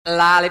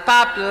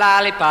Lollipop,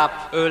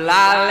 lollipop, ooh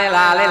lolly,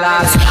 lolly, lolly,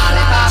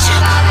 lollipop,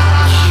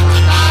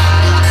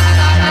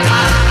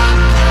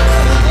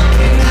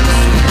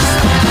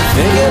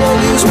 Thinking of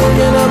you's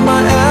working up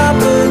my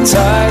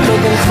appetite.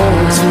 Looking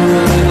forward to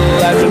a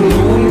little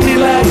afternoon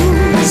delight.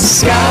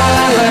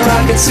 Skyline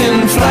rockets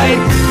in flight.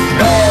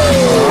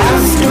 Oh,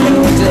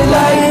 afternoon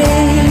delight.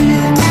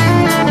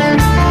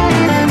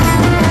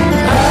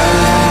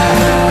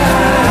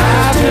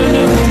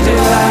 Afternoon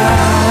delight.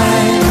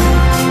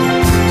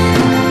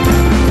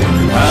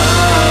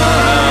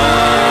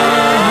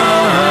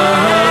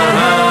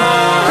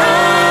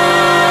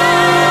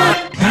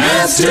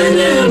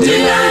 Afternoon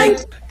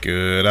delight.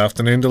 Good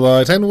afternoon,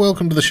 Delight, and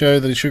welcome to the show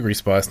that is sugary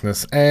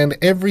spiceness and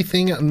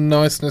everything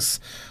niceness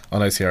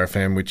on OCR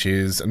FM, which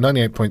is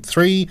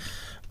 98.3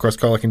 across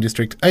Colac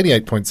District,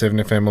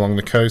 88.7 FM along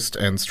the coast,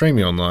 and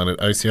streaming online at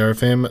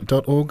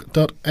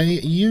ocrfm.org.au.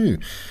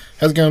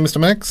 How's it going, Mr.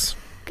 Max?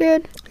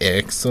 Good.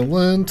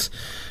 Excellent.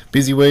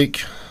 Busy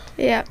week.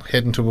 Yeah.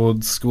 Heading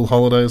towards school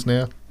holidays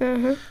now.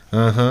 And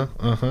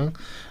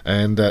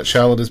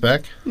Charlotte is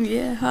back.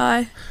 Yeah,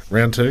 hi.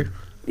 Round two.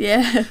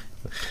 Yeah.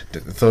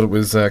 Thought it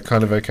was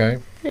kind of okay.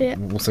 Yeah.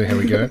 We'll see how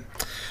we go.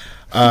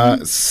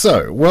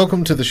 So,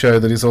 welcome to the show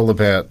that is all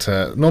about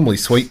normally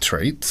sweet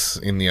treats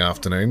in the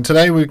afternoon.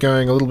 Today we're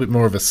going a little bit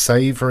more of a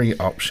savoury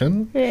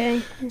option. Yeah.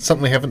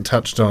 Something we haven't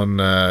touched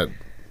on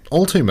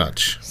all too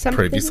much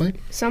previously.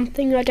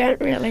 Something I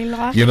don't really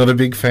like. You're not a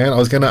big fan? I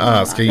was going to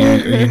ask, are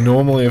you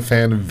normally a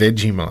fan of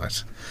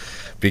Vegemite?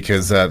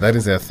 Because that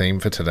is our theme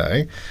for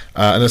today.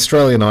 An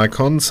Australian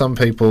icon. Some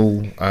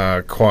people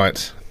are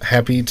quite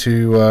happy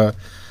to...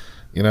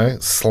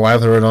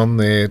 slather it on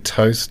their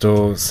toast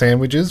or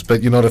sandwiches,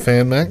 but you're not a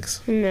fan,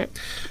 Max? No.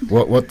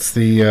 What's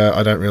the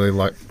I don't really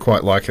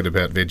quite like it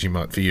about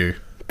Vegemite for you?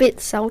 Bit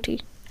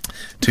salty.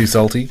 Too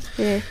salty?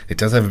 Yeah. It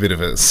does have a bit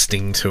of a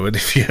sting to it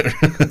if you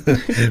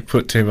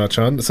put too much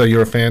on. So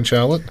you're a fan,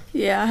 Charlotte?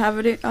 Yeah, I have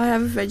a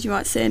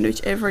Vegemite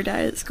sandwich every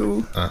day at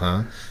school.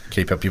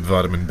 Keep up your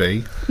vitamin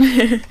B.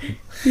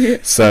 Yeah.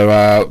 So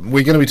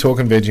we're going to be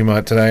talking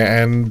Vegemite today,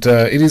 and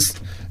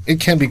it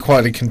can be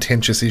quite a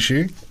contentious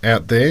issue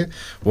out there.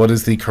 What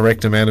is the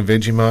correct amount of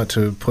Vegemite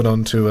to put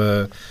onto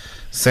a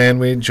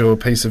sandwich or a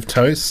piece of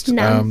toast?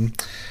 No.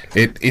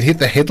 It hit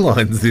the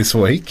headlines this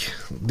week.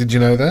 Did you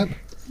know that?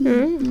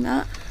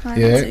 No, I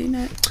haven't seen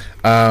it.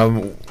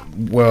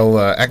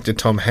 Actor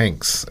Tom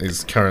Hanks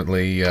is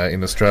currently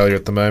in Australia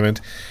at the moment,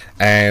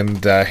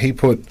 and he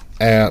put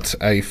out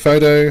a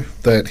photo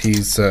that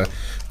he's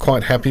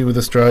quite happy with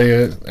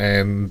Australia,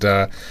 and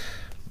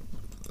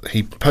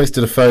he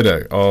posted a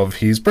photo of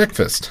his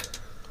breakfast.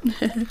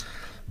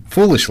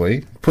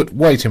 Foolishly put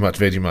way too much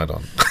Vegemite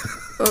on,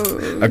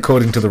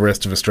 according to the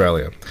rest of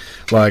Australia.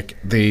 Like,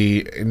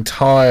 the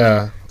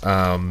entire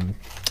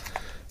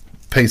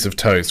piece of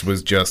toast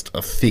was just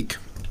a thick,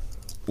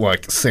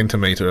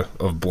 centimetre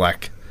of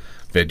black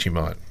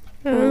Vegemite.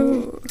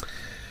 Oh.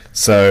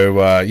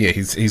 So,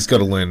 he's got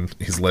to learn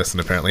his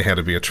lesson, apparently, how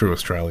to be a true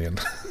Australian.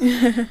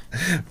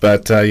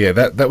 But,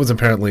 that was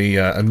apparently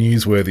a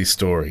newsworthy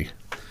story.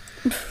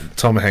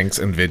 Tom Hanks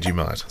and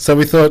Vegemite. So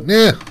we thought,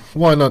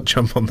 why not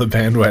jump on the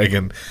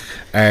bandwagon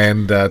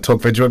and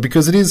talk Vegemite?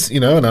 Because it is,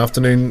 an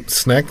afternoon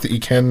snack that you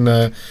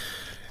can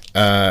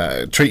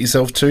treat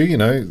yourself to.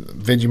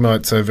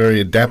 Vegemite's a very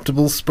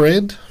adaptable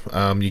spread.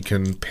 You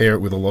can pair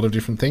it with a lot of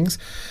different things.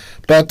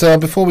 But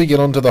before we get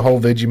on to the whole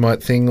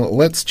Vegemite thing,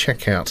 let's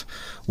check out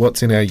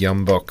what's in our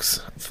Yum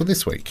Box for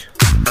this week.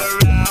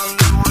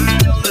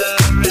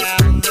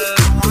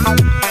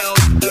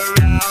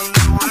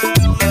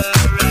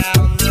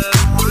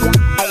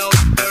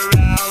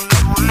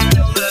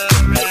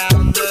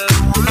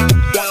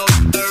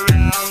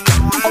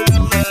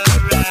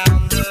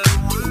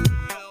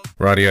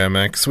 Rightio,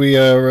 Max. We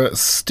are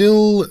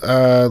still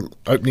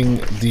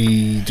opening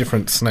the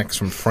different snacks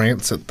from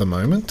France at the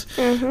moment.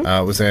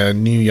 It was our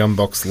new Yum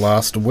Box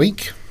last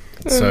week.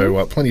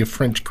 So plenty of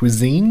French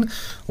cuisine.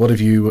 What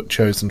have you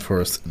chosen for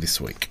us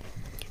this week?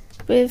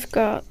 We've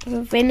got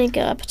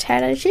vinegar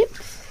potato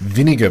chips.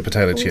 Vinegar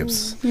potato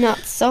chips. Not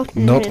salt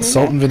and Not vinegar.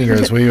 salt and vinegar,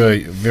 as we were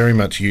very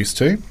much used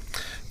to.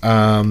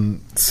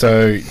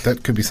 So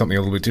that could be something a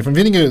little bit different.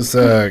 Vinegar's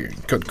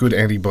got good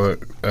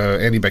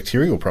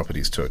antibacterial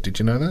properties to it. Did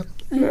you know that?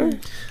 No.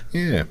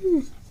 Yeah.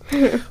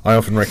 I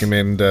often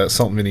recommend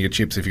salt and vinegar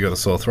chips if you've got a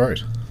sore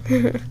throat.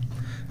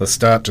 The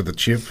start to the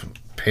chip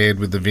paired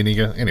with the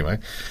vinegar. Anyway,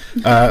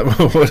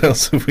 what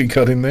else have we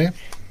got in there?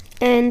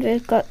 And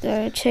we've got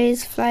the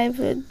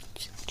cheese-flavoured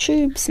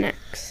tube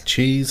snacks.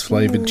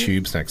 Cheese-flavoured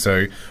tube snacks.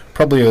 So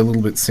probably a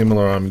little bit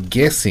similar, I'm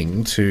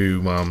guessing,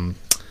 to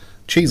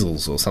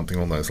Cheezels or something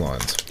along those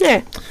lines.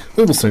 Yeah.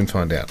 We will soon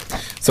find out.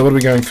 So what are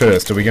we going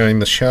first? Are we going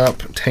the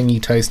sharp,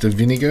 tangy taste of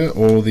vinegar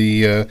or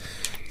the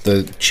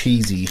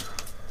cheesy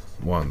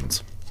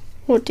ones?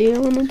 What do you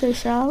want to do,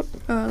 Charlotte?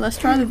 Let's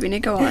try the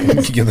vinegar one.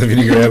 Get the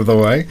vinegar out of the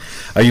way.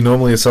 Are you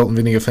normally a salt and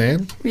vinegar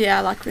fan? Yeah,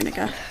 I like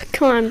vinegar.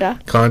 Kinda.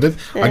 Kind of.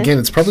 Yeah. Again,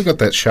 it's probably got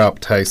that sharp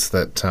taste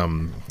that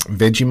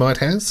Vegemite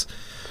has.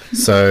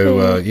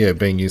 So,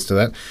 being used to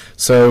that.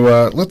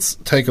 So, let's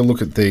take a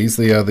look at these.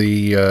 They are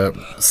the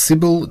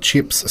Sybil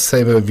Chips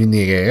Savour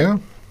Vinaigre,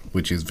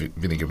 which is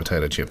vinegar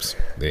potato chips.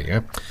 There you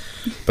go.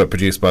 But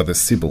produced by the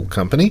Sybil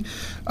company.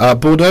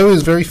 Bordeaux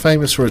is very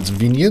famous for its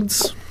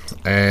vineyards,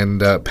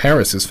 and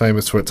Paris is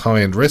famous for its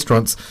high-end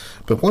restaurants.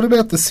 But what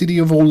about the city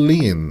of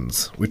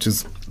Orleans, which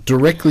is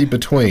directly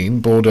between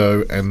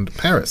Bordeaux and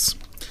Paris?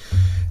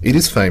 It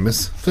is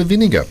famous for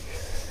vinegar.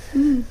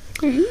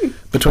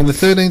 Between the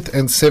 13th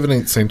and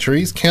 17th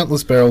centuries,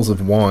 countless barrels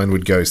of wine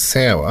would go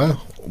sour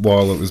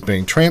while it was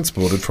being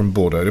transported from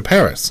Bordeaux to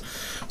Paris.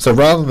 So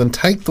rather than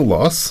take the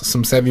loss,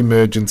 some savvy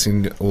merchants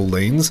in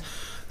Orleans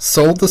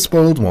sold the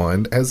spoiled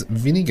wine as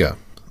vinegar.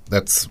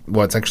 That's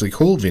why it's actually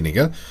called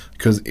vinegar,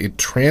 because it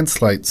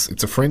translates,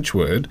 it's a French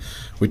word,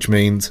 which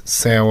means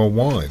sour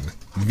wine.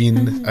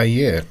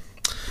 Vinaigre.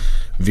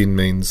 Vin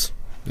means,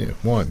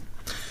 wine.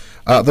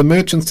 The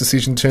merchant's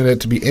decision turned out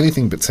to be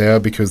anything but sour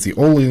because the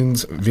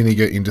Orleans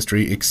vinegar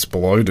industry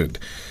exploded.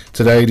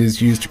 Today it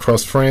is used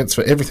across France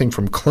for everything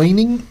from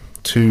cleaning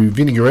to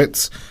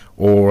vinaigrettes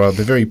or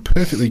the very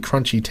perfectly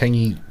crunchy,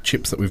 tangy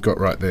chips that we've got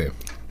right there.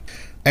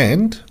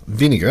 And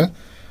vinegar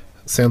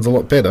sounds a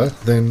lot better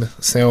than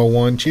sour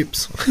wine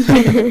chips.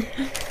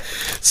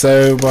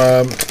 So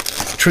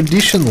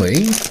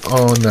traditionally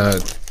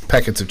on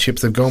packets of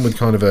chips they've gone with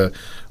kind of a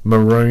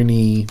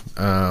maroony,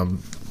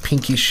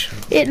 pinkish.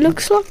 It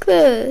looks like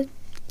the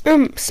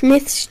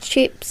Smith's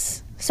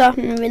chips, salt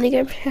and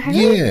vinegar packet.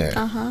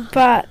 Yeah.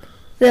 But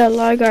the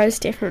logo is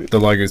different. The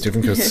logo is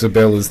different because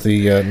Sybil is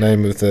the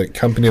name of the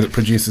company that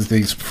produces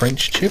these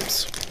French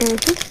chips.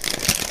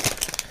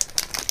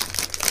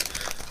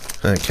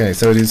 Okay,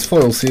 so it is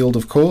foil sealed,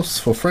 of course,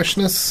 for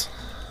freshness.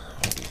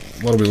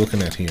 What are we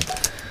looking at here?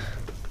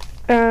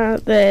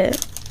 They're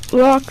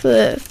like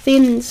the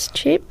Thins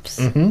chips.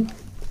 And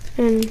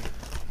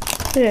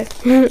yeah.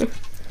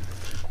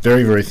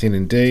 Very, very thin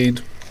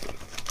indeed.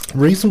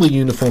 Reasonably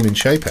uniform in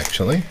shape,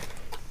 actually.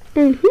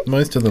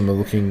 Most of them are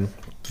looking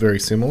very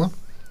similar.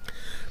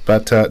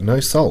 But no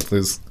salt.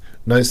 There's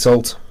no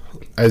salt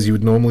as you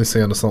would normally see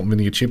on a salt and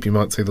vinegar chip. You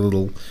might see the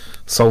little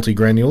salty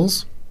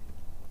granules.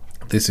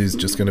 This is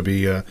just going to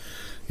be,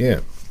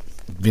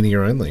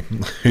 vinegar only.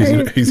 Who's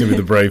going to be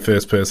the brave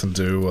first person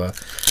to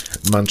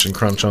munch and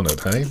crunch on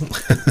it, hey?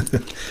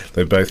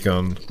 They've both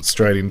gone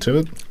straight into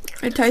it.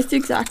 It tastes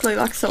exactly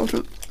like salt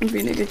and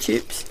vinegar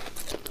chips.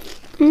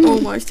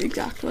 Almost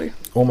exactly.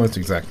 Almost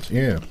exact,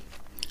 yeah.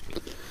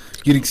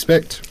 You'd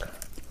expect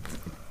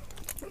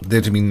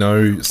there to be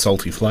no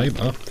salty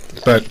flavour,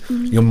 but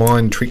your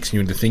mind tricks you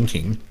into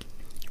thinking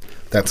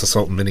that's a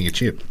salt and vinegar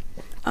chip.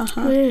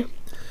 Yeah.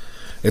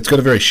 It's got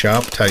a very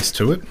sharp taste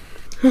to it.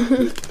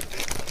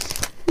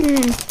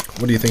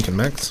 What are you thinking,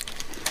 Max?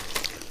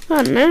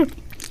 I don't know.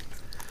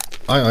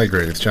 I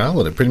agree with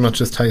Charlotte. It pretty much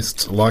just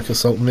tastes like a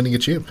salt and vinegar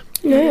chip.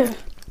 Yeah.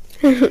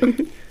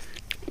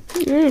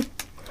 Yeah.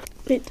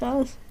 It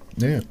does.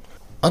 Yeah.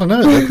 I don't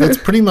know. It's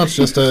pretty much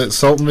just a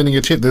salt and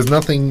vinegar chip. There's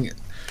nothing...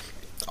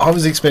 I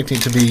was expecting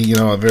it to be,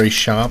 a very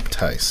sharp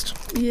taste.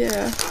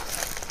 Yeah.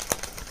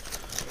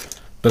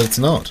 But it's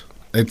not.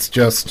 It's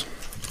just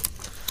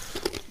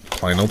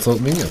plain old salt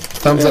and vinegar.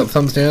 Thumbs up,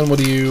 thumbs down. What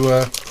are you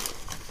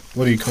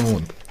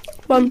calling?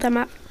 One thumb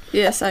up.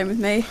 Yeah, same with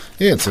me.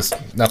 Yeah, it's just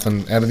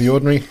nothing out of the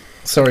ordinary.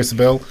 Sorry,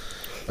 Sybil.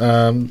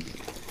 I'm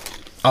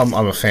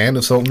a fan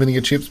of salt and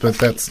vinegar chips, but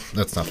that's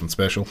nothing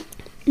special.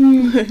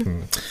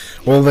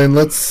 Well, then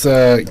let's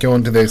go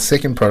on to their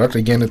second product.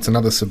 Again, it's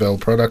another Sybil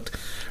product,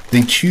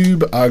 the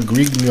Tube à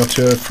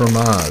Grignoter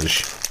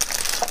Fromage.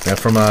 Now,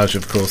 fromage,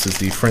 of course, is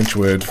the French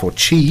word for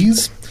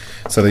cheese.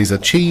 So these are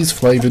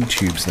cheese-flavoured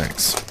tube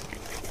snacks.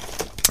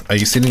 Are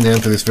you sitting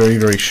down for this very,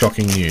 very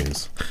shocking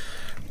news?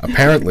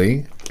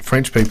 Apparently,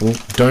 French people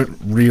don't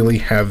really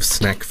have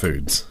snack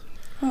foods.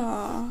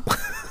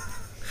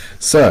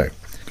 So,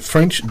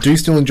 French do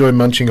still enjoy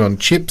munching on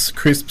chips,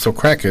 crisps or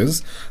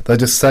crackers. They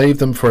just save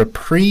them for a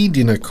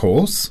pre-dinner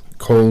course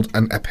called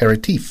an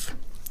apéritif.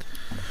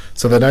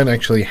 So they don't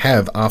actually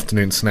have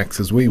afternoon snacks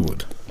as we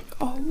would.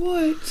 Oh,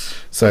 what?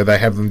 So they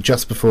have them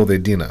just before their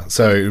dinner.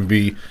 So it would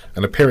be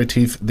an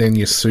apéritif, then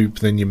your soup,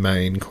 then your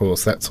main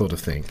course, that sort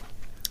of thing.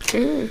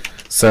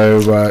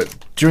 So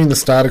during the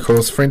starter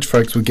course, French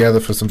folks would gather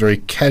for some very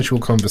casual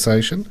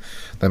conversation.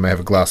 They may have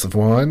a glass of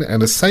wine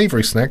and a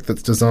savoury snack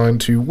that's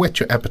designed to whet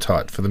your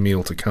appetite for the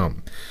meal to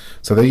come.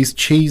 So these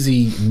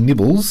cheesy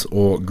nibbles,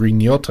 or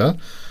grignoter,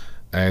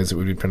 as it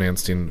would be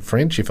pronounced in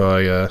French if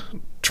I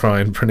try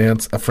and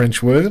pronounce a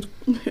French word,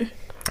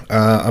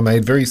 are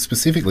made very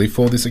specifically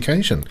for this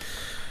occasion.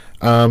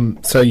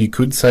 So you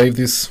could save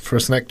this for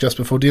a snack just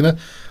before dinner,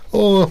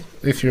 or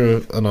if you're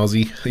an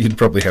Aussie, you'd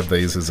probably have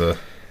these as an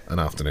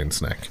afternoon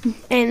snack.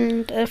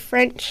 And a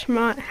French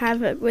might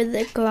have it with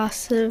a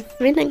glass of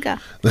vinegar.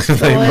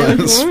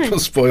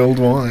 Spoiled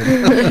wine.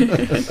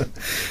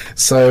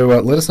 So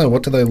let us know,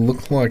 what do they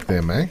look like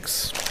there,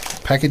 Max?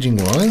 Packaging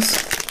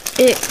wise?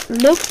 It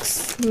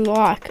looks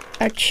like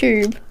a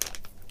tube.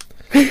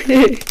 On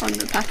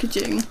the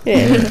packaging.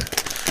 Yeah.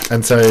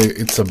 And so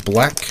it's a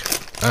black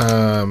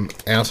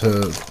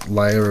outer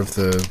layer of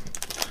the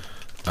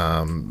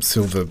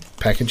silver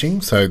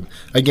packaging. So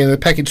again, they're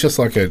packaged just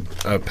like a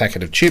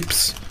packet of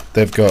chips.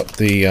 They've got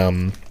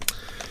the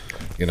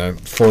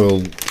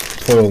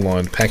foil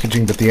lined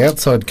packaging, but the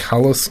outside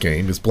colour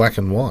scheme is black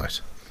and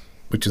white,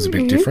 which is a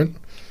bit different.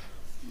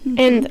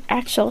 And the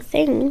actual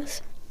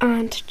things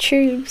aren't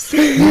tubes.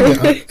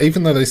 Yeah,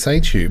 even though they say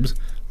tubes,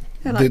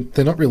 They're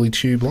they're not really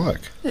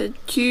tube-like. the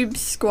tubes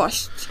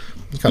squashed.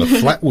 Kind of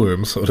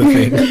flatworm sort of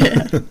thing.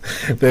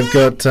 They've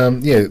got,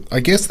 I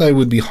guess they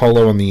would be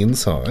hollow on the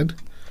inside,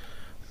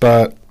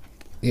 but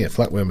yeah,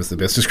 flatworm is the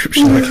best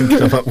description I can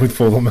come up with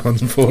for them,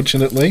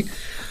 unfortunately.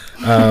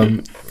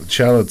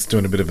 Charlotte's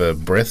doing a bit of a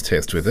breath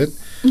test with it,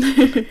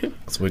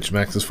 which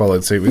Max has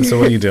followed suit with. So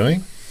what are you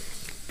doing?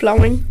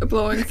 Blowing.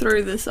 Blowing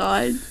through the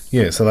side.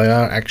 Yeah, so they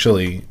are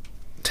actually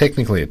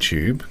technically a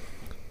tube,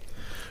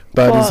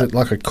 but is What? it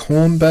like a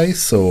corn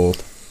base or...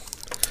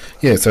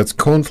 Yeah, so it's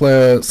corn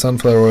flour,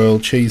 sunflower oil,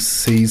 cheese,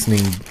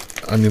 seasoning,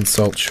 onion,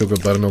 salt, sugar,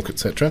 buttermilk,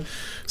 etc.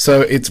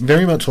 So it's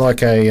very much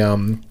like a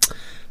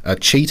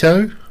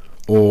Cheeto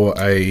or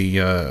a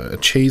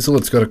Cheezel.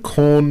 It's got a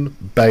corn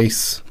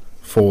base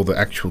for the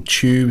actual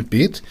tube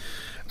bit,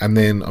 and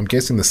then I'm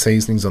guessing the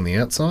seasoning's on the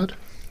outside.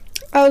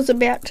 I was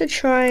about to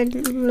try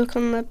and look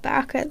on the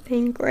back at the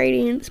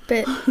ingredients,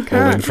 but All in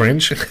can't.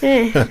 French.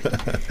 Yeah.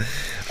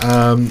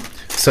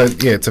 So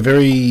yeah, it's a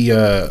very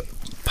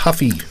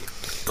puffy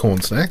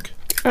corn snack.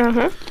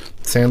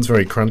 Sounds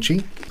very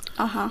crunchy.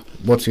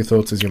 What's your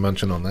thoughts as you're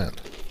munching on that?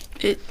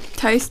 It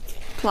tastes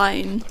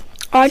plain.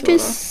 I Sorta.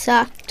 just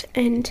sucked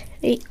and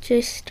it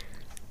just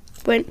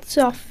went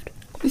soft.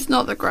 It's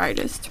not the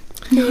greatest.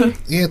 Yeah,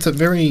 it's a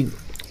very,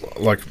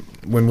 like,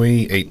 when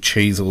we eat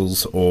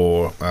Cheezels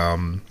or,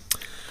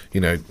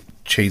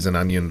 cheese and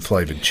onion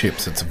flavoured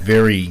chips, it's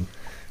very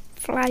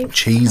Flavour.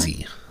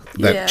 cheesy,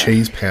 that Yeah.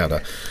 cheese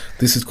powder.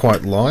 This is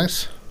quite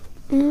light.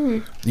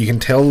 You can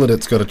tell that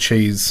it's got a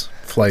cheese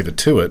flavour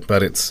to it,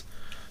 but it's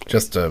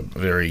just a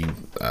very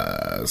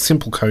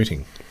simple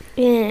coating.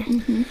 Yeah.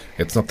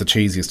 It's not the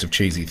cheesiest of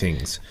cheesy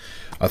things.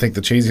 I think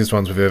the cheesiest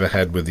ones we've ever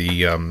had were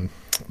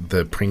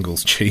the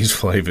Pringles cheese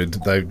flavoured.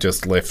 They've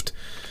just left,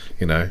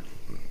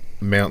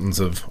 mountains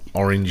of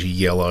orangey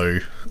yellow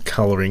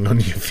colouring on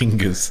your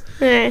fingers,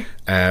 Yeah.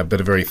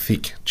 but a very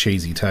thick,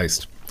 cheesy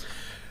taste.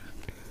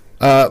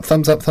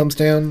 Thumbs up, thumbs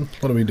down.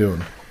 What are we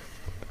doing?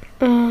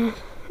 I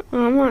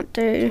might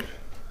do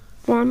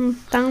one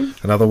thumb.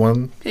 Another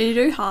one? Can you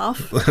do half?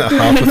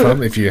 Half a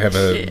thumb if you have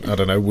a, Shit. I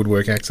don't know,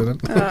 woodwork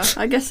accident.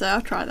 I guess so.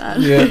 I'll try that.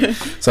 Yeah.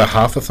 So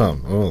half a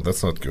thumb. Oh,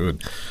 that's not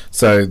good.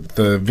 So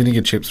the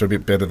vinegar chips are a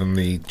bit better than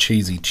the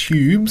cheesy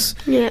tubes,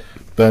 Yeah.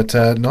 but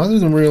neither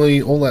of them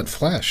really all that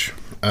flash.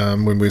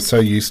 When we're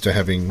so used to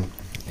having,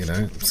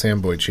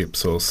 Samboy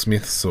chips or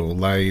Smiths or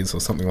Lays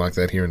or something like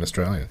that here in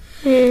Australia.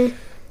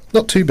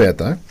 Not too bad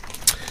though.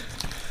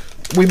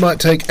 We might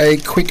take a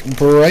quick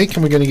break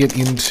and we're going to get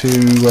into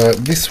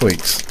this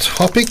week's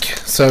topic.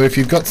 So if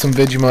you've got some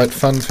Vegemite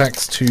fun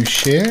facts to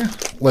share,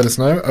 let us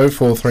know.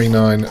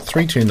 0439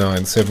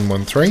 329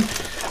 713.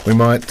 We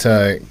might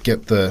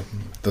get the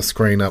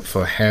screen up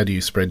for how do you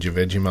spread your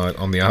Vegemite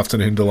on the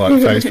Afternoon Delight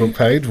Facebook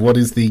page. What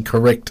is the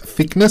correct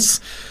thickness?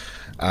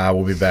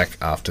 We'll be back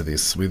after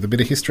this with a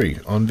bit of history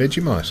on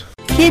Vegemite.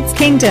 Kids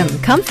Kingdom,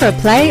 come for a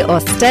play or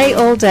stay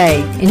all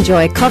day.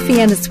 Enjoy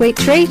coffee and a sweet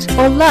treat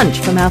or lunch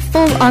from our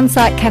full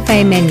on-site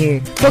cafe menu.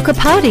 Book a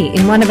party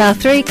in one of our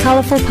 3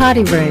 colourful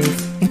party rooms.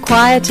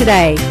 Inquire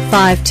today,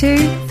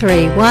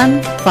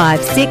 5231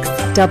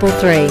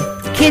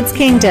 5633. Kids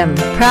Kingdom,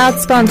 proud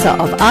sponsor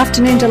of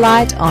Afternoon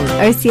Delight on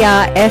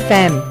OCR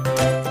FM.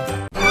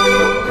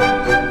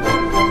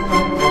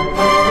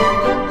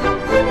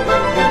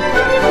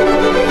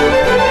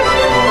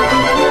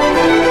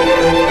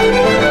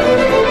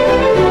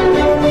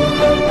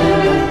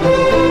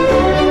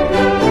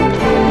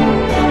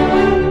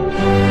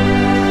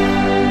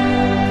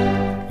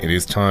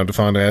 Time to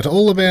find out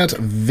all about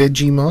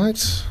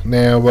Vegemite.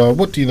 Now,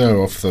 what do you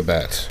know off the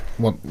bat?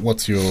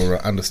 What's your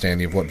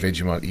understanding of what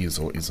Vegemite is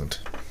or isn't?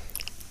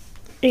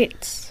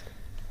 It's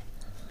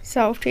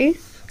salty.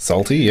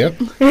 Salty, yep.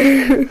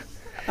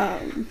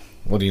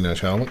 What do you know,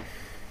 Charlotte?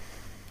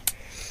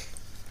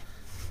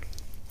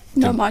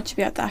 Not much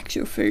about the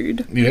actual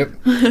food. Yep.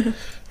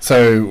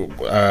 So,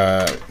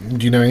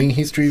 do you know any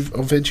history of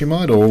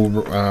Vegemite, or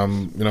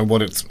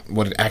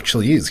what it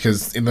actually is?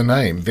 Because in the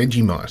name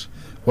Vegemite,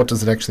 what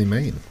does it actually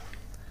mean?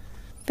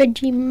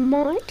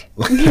 Vegemite.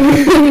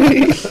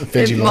 It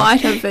Vegemite. might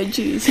have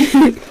veggies.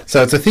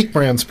 So it's a thick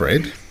brown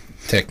spread,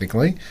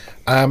 technically.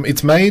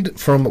 It's made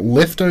from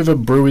leftover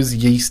brewer's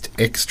yeast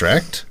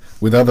extract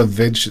with other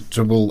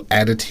vegetable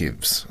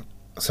additives.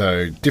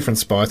 So different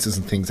spices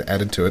and things are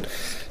added to it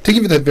to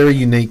give it a very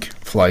unique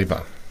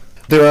flavour.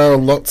 There are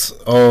lots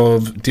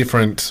of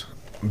different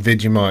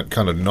Vegemite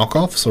kind of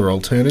knockoffs or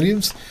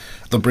alternatives.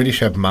 The British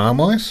have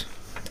Marmite,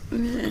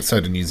 so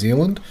do New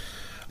Zealand.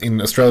 In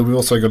Australia, we've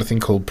also got a thing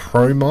called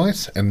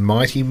Promite and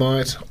Mighty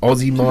Mite,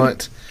 Aussie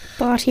Mite.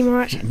 Barty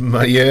mite.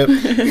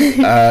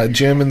 Yeah.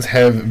 Germans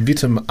have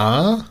Vitam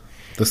R,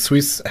 The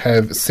Swiss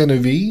have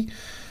Cenovie.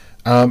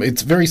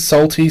 It's very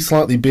salty,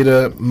 slightly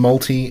bitter,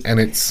 malty, and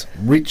it's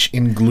rich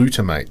in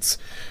glutamates,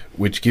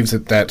 which gives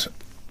it that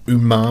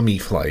umami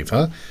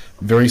flavour,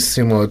 very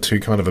similar to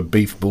kind of a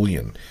beef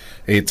bouillon.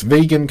 It's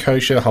vegan,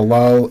 kosher,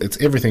 halal, it's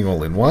everything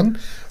all in one.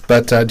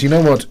 But do you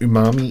know what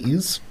umami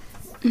is?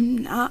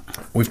 Nah.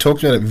 We've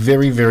talked about it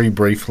very, very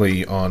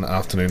briefly on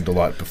Afternoon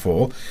Delight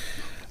before.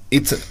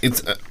 It's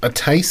a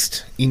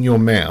taste in your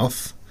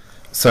mouth.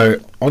 So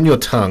on your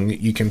tongue,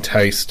 you can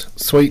taste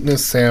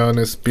sweetness,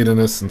 sourness,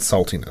 bitterness, and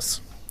saltiness.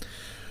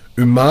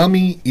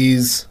 Umami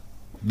is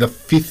the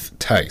fifth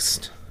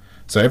taste.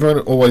 So everyone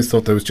always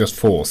thought there was just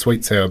four: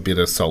 sweet, sour,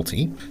 bitter,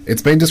 salty.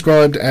 It's been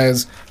described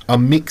as a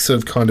mix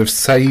of kind of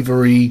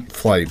savoury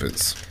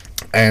flavours.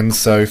 And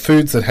so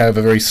foods that have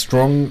a very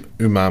strong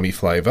umami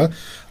flavour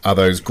are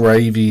those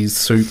gravies,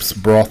 soups,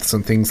 broths,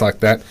 and things like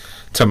that.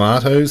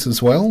 Tomatoes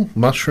as well,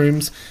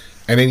 mushrooms,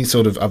 and any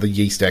sort of other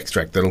yeast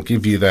extract that'll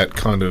give you that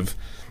kind of,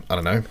 I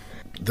don't know,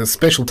 the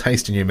special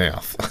taste in your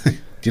mouth. Do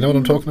you know what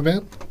I'm talking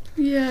about?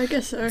 Yeah, I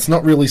guess so. It's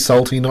not really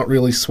salty, not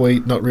really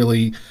sweet, not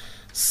really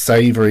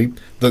savoury.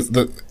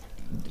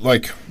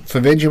 Like, for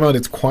Vegemite,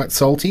 it's quite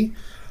salty,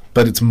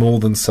 but it's more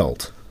than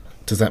salt.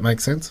 Does that make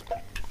sense?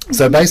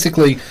 So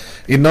basically,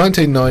 in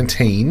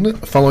 1919,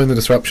 following the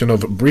disruption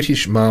of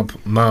British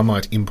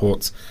Marmite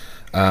imports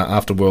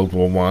after World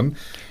War I,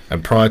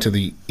 and prior to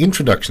the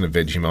introduction of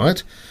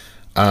Vegemite,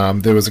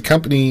 there was a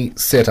company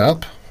set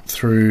up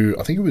through,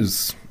 I think it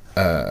was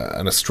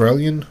an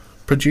Australian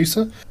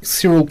producer.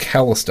 Cyril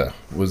Callister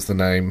was the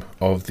name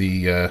of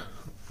the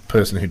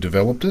person who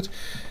developed it.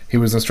 He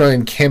was an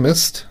Australian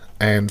chemist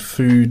and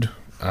food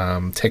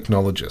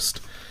technologist.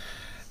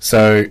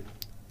 So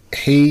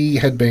he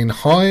had been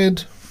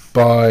hired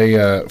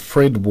by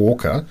Fred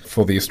Walker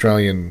for the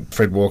Australian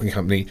Fred Walker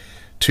Company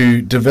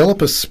to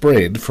develop a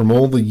spread from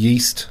all the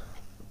yeast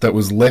that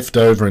was left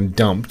over and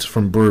dumped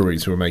from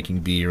breweries who were making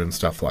beer and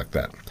stuff like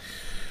that.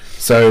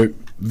 So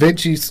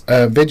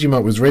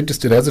Vegemite was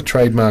registered as a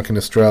trademark in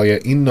Australia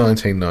in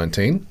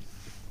 1919,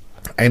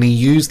 and he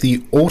used the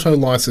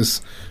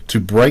autolysis to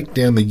break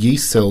down the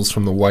yeast cells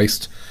from the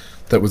waste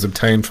that was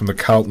obtained from the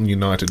Carlton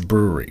United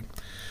Brewery.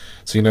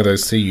 So you know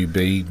those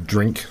CUB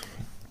drink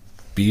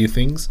beer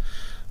things?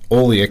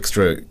 All the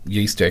extra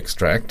yeast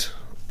extract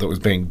that was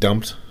being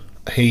dumped,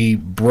 he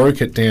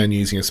broke it down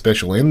using a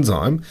special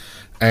enzyme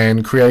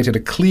and created a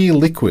clear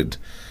liquid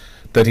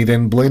that he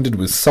then blended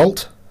with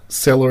salt,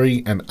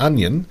 celery, and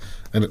onion,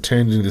 and it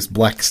turned into this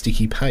black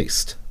sticky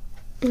paste.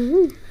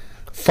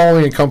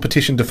 Following a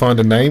competition to find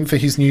a name for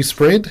his new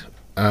spread,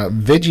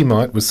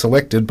 Vegemite was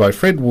selected by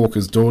Fred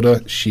Walker's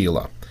daughter,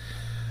 Sheila.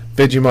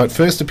 Vegemite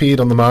first appeared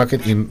on the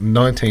market in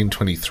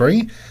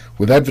 1923,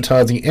 with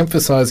advertising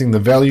emphasising the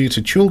value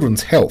to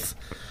children's health.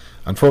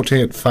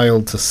 Unfortunately, it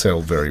failed to sell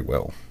very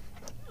well.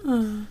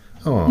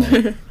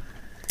 Oh.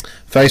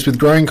 Faced with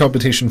growing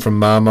competition from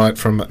Marmite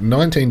from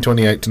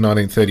 1928 to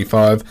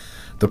 1935,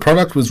 the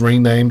product was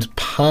renamed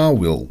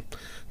Par-Will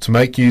to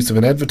make use of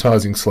an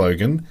advertising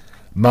slogan,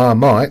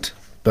 Marmite,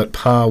 but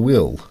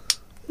Par-Will.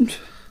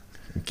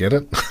 Get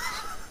it?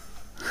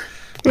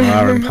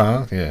 Mar and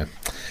Par, yeah.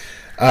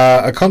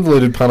 A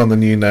convoluted pun on the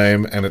new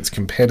name and its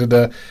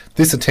competitor.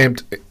 This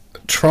attempt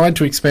tried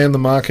to expand the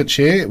market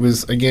share. It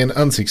was, again,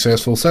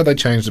 unsuccessful, so they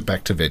changed it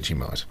back to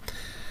Vegemite.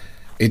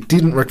 It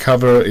didn't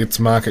recover its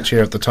market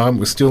share at the time.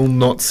 It was still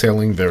not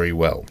selling very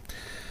well.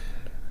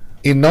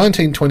 In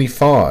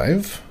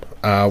 1925,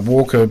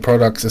 Walker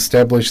Products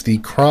established the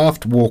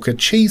Kraft Walker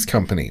Cheese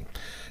Company.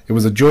 It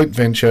was a joint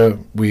venture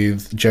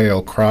with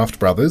J.L. Kraft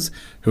Brothers,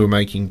 who were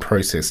making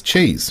processed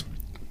cheese.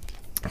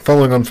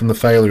 Following on from the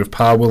failure of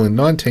Par-Will in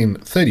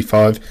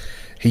 1935,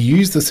 he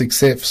used the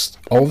success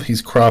of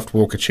his Kraft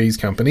Walker Cheese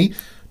Company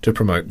to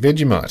promote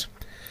Vegemite.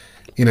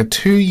 In a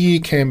 2-year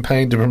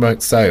campaign to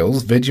promote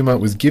sales, Vegemite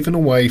was given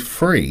away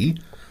free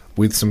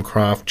with some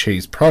Kraft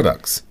cheese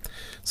products.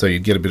 So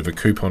you'd get a bit of a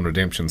coupon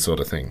redemption sort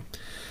of thing.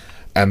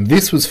 And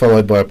this was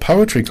followed by a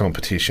poetry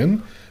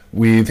competition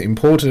with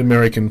imported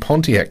American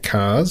Pontiac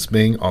cars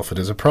being offered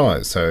as a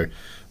prize. So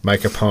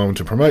make a poem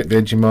to promote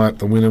Vegemite,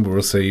 the winner will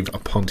receive a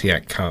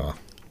Pontiac car.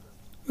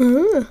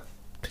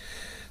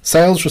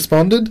 Sales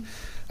responded,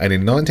 and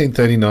in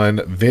 1939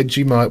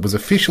 Vegemite was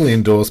officially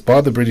endorsed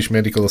by the British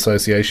Medical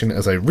Association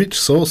as a rich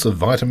source of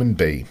vitamin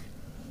B.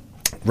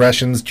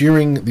 Rations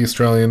during the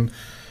Australian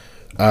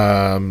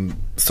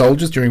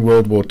soldiers during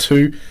World War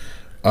II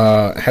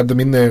had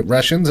them in their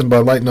rations, and by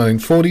late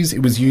 1940s it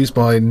was used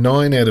by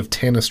 9 out of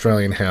 10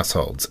 Australian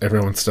households.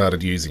 Everyone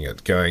started using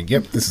it, going,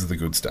 yep, this is the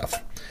good stuff.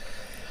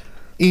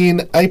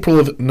 In April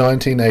of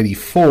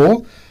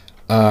 1984,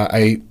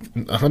 a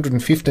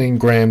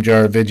 115-gram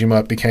jar of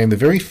Vegemite became the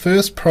very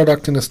first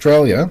product in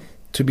Australia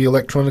to be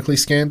electronically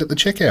scanned at the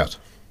checkout.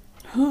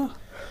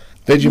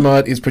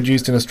 Vegemite is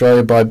produced in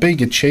Australia by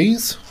Bega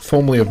Cheese,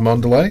 formerly of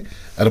Mondelez,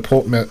 at a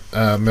Port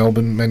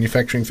Melbourne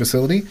manufacturing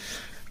facility.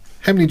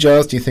 How many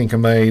jars do you think are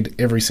made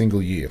every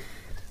single year?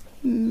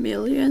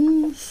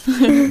 Millions.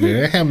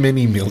 Yeah, how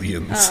many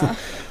millions?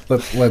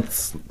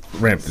 Let's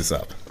ramp this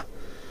up.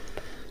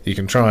 You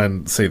can try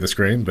and see the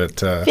screen, but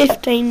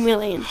 15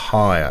 million.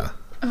 higher,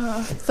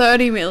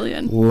 30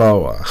 million.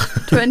 lower,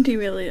 20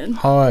 million.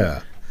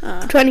 higher,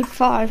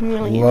 25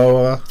 million.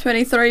 lower,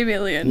 23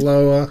 million.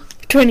 lower.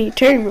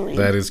 22 million.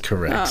 That is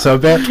correct. So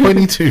about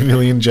 22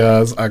 million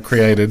jars are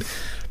created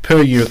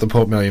per year at the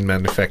Portmeirion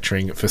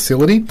manufacturing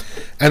facility,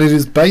 and it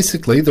is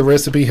basically, the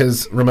recipe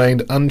has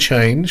remained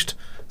unchanged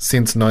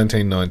since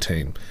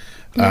 1919.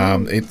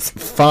 It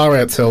far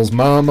outsells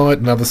Marmite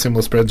and other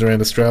similar spreads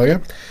around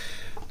Australia,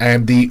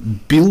 and the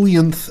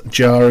billionth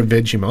jar of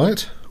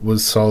Vegemite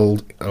was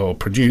sold or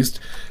produced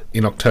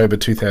in October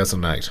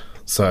 2008.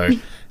 So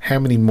how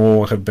many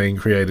more have been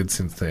created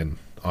since then?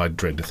 I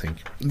dread to think.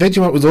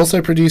 Vegemite was also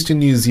produced in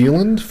New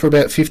Zealand for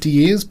about 50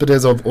 years, but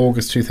as of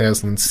August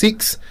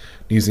 2006,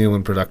 New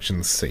Zealand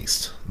production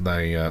ceased.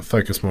 They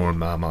focus more on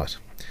Marmite.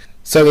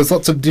 So there's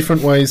lots of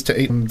different ways to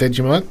eat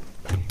Vegemite.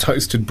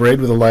 Toasted bread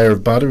with a layer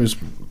of butter is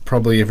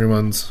probably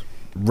everyone's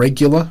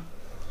regular.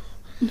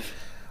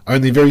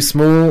 Only a very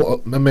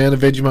small amount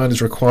of Vegemite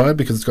is required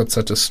because it's got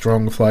such a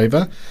strong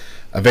flavour.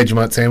 A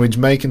Vegemite sandwich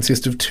may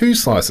consist of 2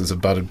 slices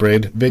of buttered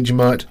bread,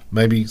 Vegemite,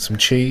 maybe some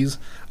cheese.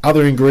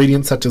 Other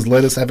ingredients such as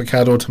lettuce,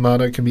 avocado or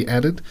tomato can be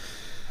added.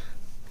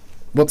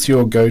 What's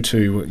your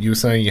go-to? You were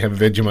saying you have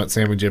a Vegemite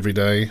sandwich every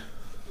day,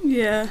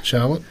 Yeah.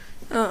 Charlotte?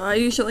 I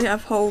usually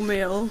have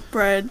wholemeal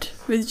bread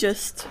with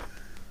just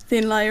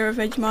thin layer of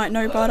Vegemite,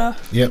 no butter.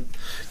 Yep.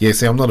 Yeah,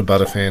 see, I'm not a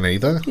butter fan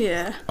either.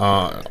 Yeah.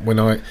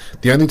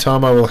 The only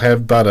time I will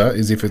have butter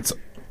is if it's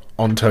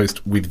on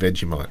toast with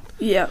Vegemite.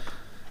 Yep.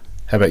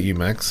 How about you,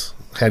 Max?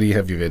 How do you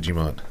have your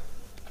Vegemite?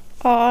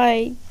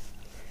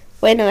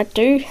 When I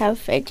do have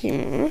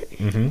Vegemite,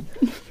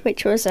 Mm-hmm.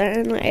 which was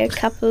only a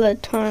couple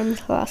of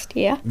times last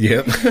year,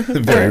 Yep.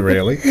 Very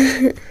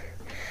rarely.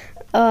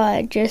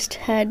 I just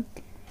had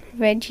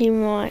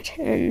Vegemite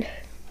and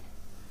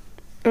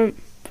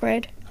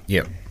bread.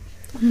 Yep.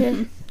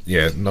 Yeah.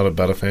 Yeah, not a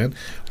butter fan.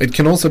 It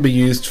can also be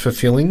used for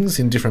fillings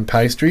in different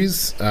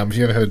pastries. Have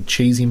you ever heard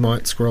Cheesy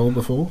Mite scroll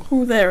before?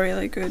 Oh, they're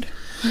really good.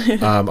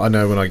 I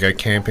know when I go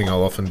camping,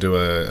 I'll often do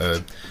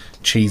a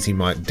Cheesy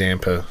Mite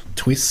damper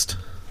twist.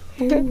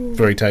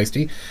 Very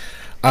tasty.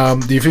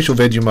 The official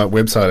Vegemite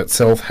website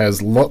itself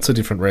has lots of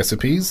different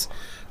recipes,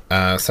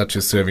 such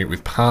as serving it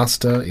with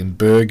pasta, in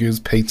burgers,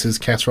 pizzas,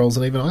 casseroles,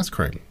 and even ice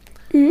cream.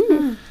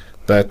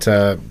 But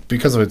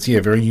because of its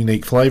very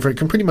unique flavour, it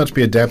can pretty much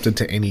be adapted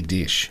to any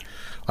dish.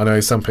 I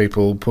know some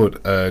people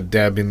put a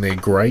dab in their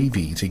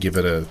gravy to give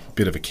it a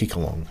bit of a kick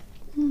along.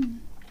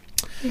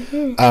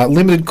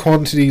 Limited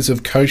quantities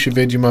of kosher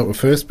Vegemite were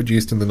first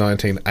produced in the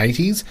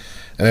 1980s,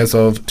 and as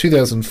of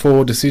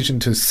 2004, decision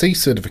to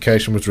cease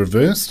certification was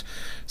reversed.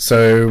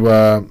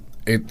 So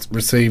it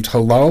received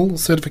halal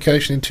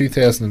certification in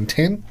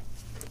 2010,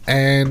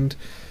 and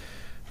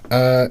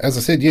as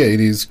I said,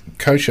 it is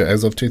kosher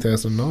as of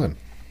 2009.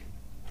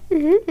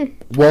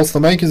 Whilst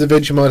the makers of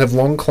Vegemite have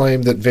long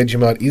claimed that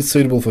Vegemite is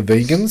suitable for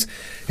vegans,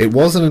 it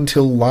wasn't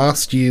until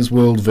last year's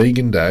World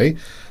Vegan Day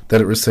that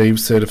it received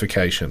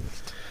certification.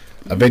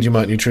 A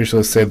Vegemite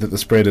nutritionist said that the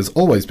spread has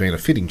always been a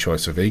fitting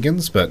choice for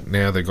vegans, but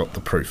now they've got the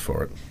proof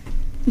for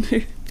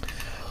it.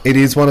 It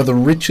is one of the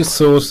richest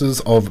sources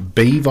of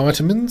B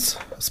vitamins,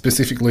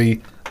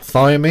 specifically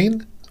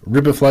thiamine,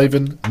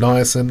 riboflavin,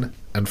 niacin,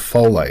 and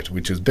folate,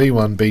 which is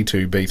B1,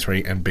 B2,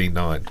 B3, and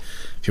B9,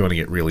 if you want to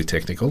get really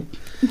technical.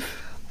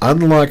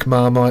 Unlike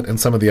Marmite and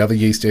some of the other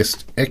yeast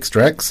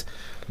extracts,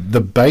 the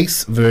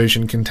base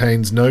version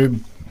contains no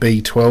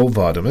B12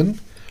 vitamin,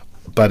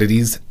 but it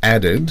is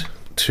added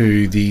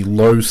to the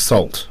low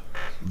salt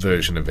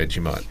version of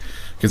Vegemite.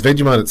 Because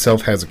Vegemite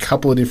itself has a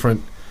couple of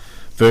different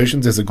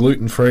versions. There's a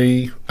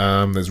gluten-free,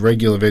 there's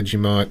regular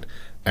Vegemite,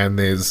 and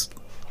there's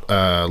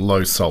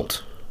low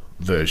salt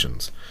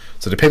versions.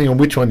 So depending on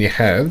which one you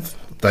have,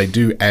 they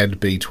do add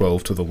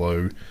B12 to the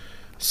low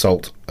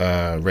salt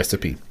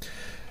recipe.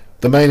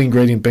 The main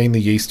ingredient being the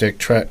yeast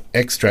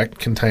extract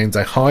contains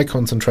a high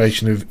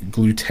concentration of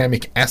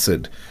glutamic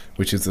acid,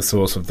 which is the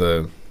source of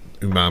the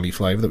umami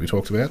flavour that we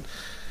talked about.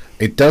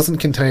 It doesn't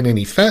contain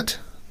any fat,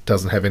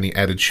 doesn't have any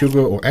added sugar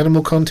or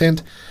animal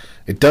content.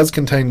 It does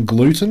contain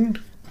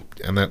gluten,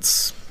 and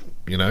that's,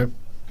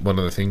 one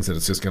of the things that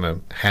it's just going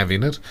to have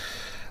in it.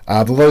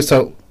 The low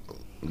salt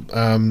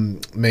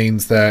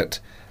means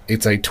that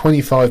it's a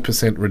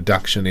 25%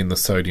 reduction in the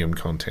sodium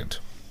content.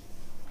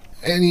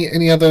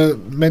 Any other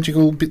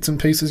magical bits and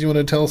pieces you want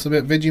to tell us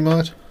about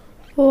Vegemite?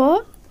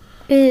 What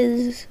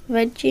is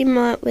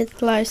Vegemite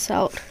with low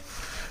salt?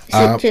 Is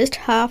it just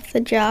half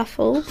the jar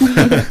full?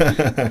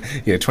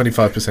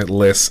 25%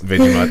 less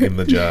Vegemite in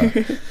the jar.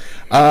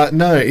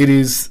 No, it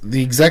is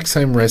the exact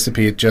same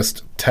recipe. It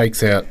just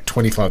takes out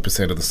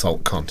 25% of the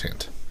salt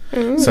content.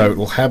 So it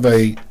will have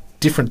a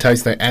different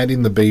taste. They add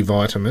in the B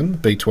vitamin,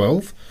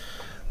 B12,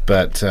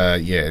 but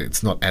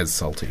it's not as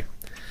salty.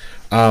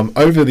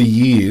 Over the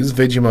years,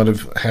 Vegemite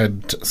have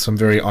had some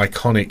very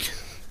iconic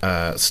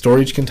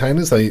storage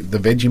containers. The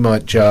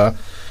Vegemite jar,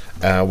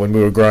 when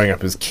we were growing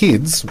up as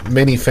kids,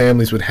 many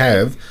families would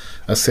have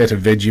a set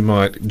of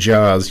Vegemite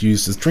jars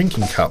used as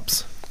drinking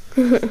cups.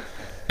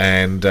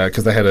 And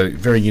because they had a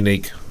very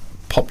unique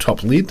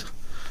pop-top lid.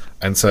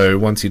 And so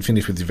once you'd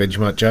finished with your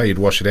Vegemite jar, you'd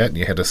wash it out and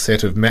you had a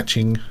set of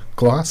matching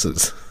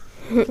glasses.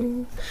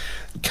 You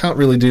can't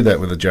really do that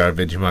with a jar of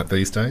Vegemite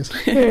these days.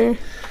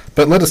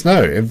 But let us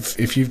know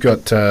if you've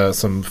got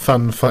some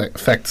fun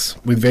facts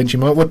with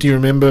Vegemite. What do you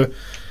remember?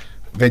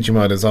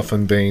 Vegemite has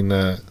often been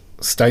a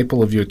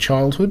staple of your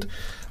childhood.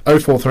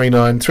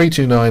 0439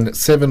 329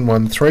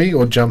 713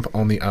 or jump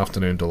on the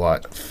Afternoon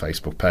Delight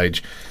Facebook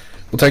page.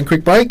 We'll take a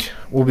quick break.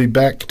 We'll be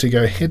back to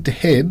go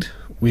head-to-head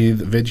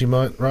with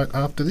Vegemite right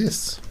after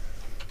this.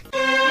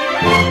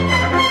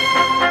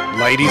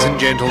 Ladies and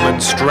gentlemen,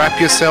 strap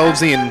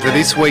yourselves in for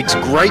this week's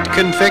great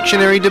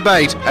confectionery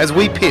debate as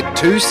we pit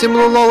two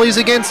similar lollies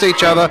against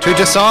each other to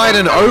decide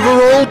an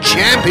overall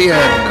champion.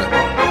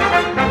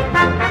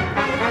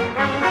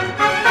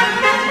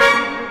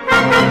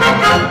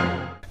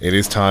 It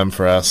is time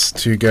for us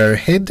to go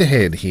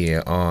head-to-head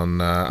here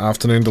on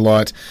Afternoon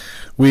Delight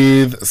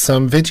with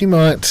some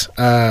Vegemite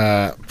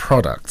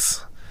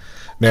products.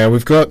 Now,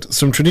 we've got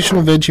some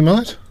traditional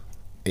Vegemite,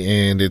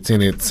 and it's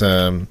in its...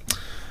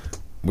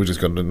 we just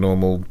got a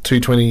normal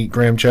 220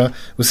 gram jar.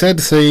 We're sad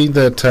to see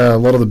that a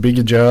lot of the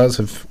bigger jars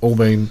have all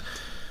been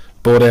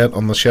bought out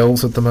on the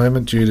shelves at the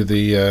moment due to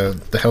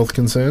the health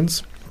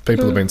concerns.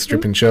 People have been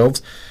stripping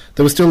shelves.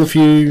 There were still a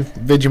few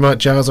Vegemite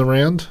jars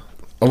around.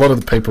 A lot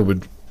of the people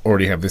would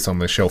already have this on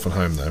their shelf at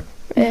home, though.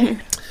 Yeah.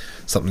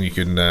 Something you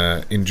can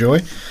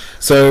enjoy.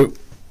 So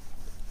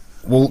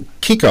we'll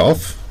kick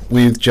off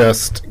with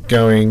just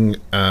going...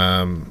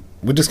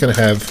 we're just going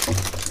to have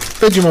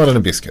Vegemite and a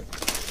biscuit.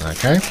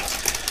 Okay?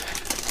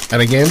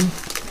 And again,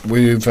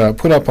 we've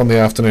put up on the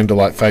Afternoon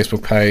Delight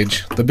Facebook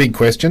page the big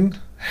question: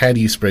 how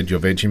do you spread your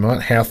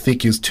Vegemite? How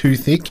thick is too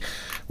thick?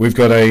 We've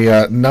got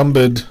a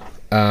numbered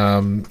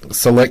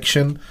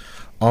selection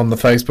on the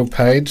Facebook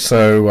page.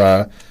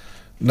 So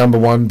number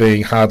 1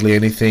 being hardly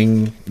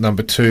anything,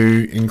 number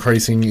 2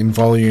 increasing in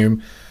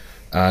volume,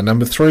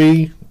 number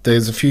 3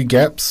 there's a few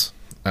gaps,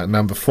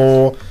 number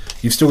 4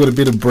 you've still got a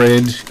bit of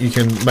bread. You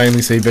can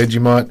mainly see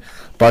Vegemite.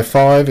 By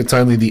 5 it's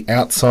only the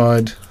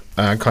outside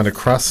kind of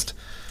crust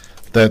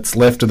that's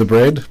left of the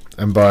bread,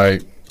 and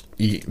by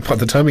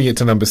the time you get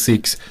to number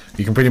 6,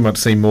 you can pretty much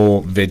see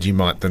more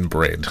Vegemite than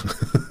bread.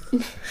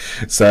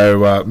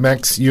 So,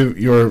 Max,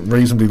 you're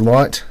reasonably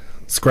light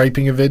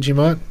scraping of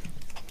Vegemite.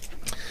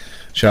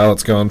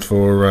 Charlotte's gone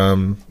for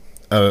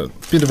a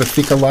bit of a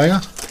thicker layer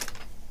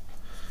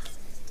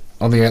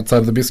on the outside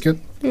of the biscuit.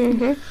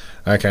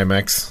 Mm-hmm. Okay,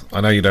 Max,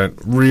 I know you don't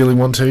really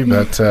want to,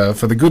 but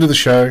for the good of the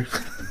show...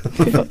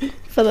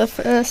 For the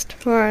first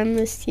time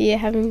this year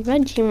having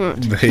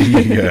Vegemite. There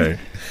you go.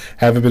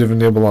 Have a bit of a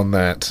nibble on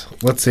that.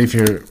 Let's see if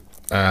it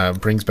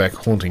brings back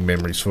haunting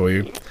memories for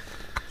you.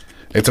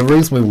 It's a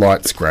reasonably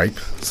light scrape,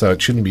 so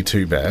it shouldn't be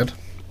too bad.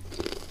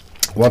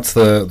 What's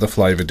the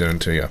flavour doing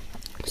to you?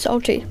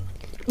 Salty.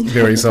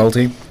 Very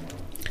salty.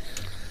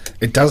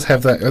 It does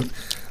have that...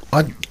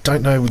 I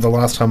don't know the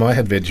last time I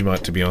had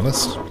Vegemite, to be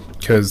honest,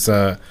 because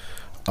I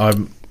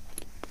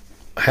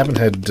haven't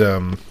had...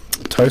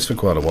 toast for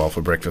quite a while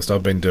for breakfast.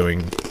 I've been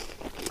doing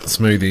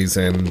smoothies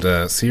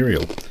and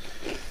cereal.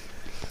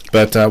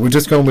 But we've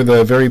just gone with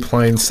a very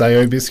plain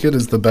Sayo biscuit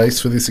as the base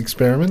for this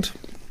experiment.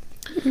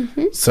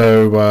 Mm-hmm.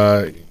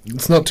 So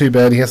it's not too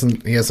bad. He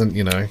hasn't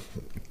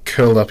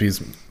curled up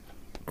his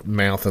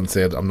mouth and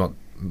said, I'm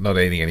not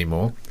eating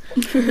anymore.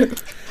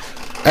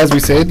 As we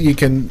said, you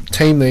can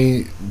team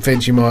the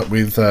Vegemite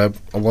with a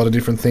lot of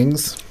different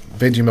things.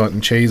 Vegemite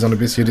and cheese on a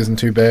biscuit isn't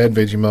too bad.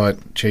 Vegemite,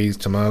 cheese,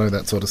 tomato,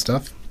 that sort of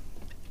stuff.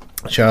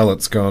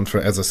 Charlotte's gone for,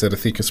 as I said, a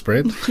thicker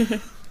spread.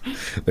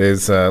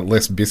 There's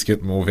less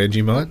biscuit, more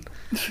Vegemite.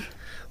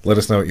 Let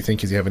us know what you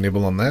think as you have a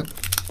nibble on that.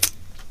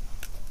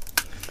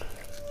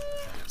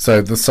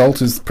 So the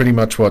salt is pretty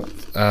much what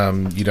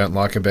you don't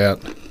like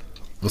about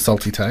the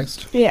salty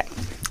taste. Yeah.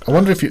 I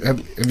wonder if you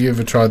have you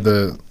ever tried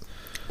the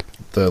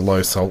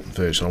low salt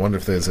version. I wonder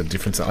if there's a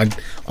difference.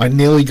 I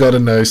nearly got a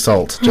no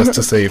salt just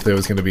to see if there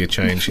was going to be a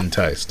change in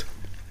taste.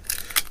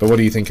 But what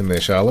are you thinking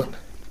there, Charlotte?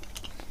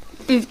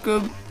 It's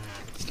good.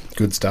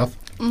 Good stuff.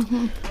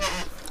 Mm-hmm.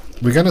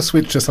 We're going to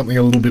switch to something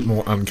a little bit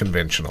more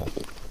unconventional.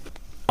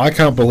 I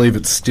can't believe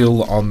it's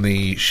still on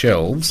the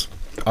shelves.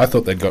 I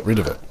thought they'd got rid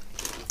of it.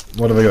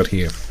 What have they got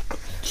here?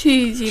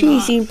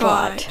 Cheesy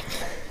Bite.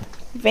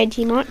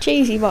 Vegemite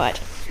Cheesy Bite.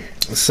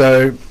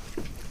 So,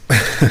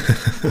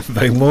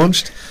 they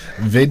launched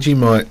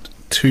Vegemite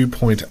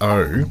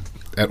 2.0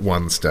 at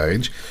one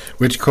stage,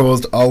 which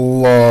caused a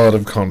lot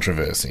of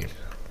controversy.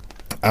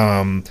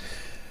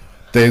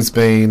 There's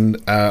been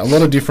a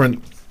lot of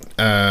different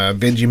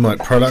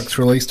Vegemite products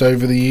released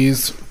over the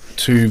years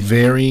to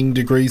varying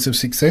degrees of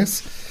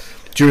success.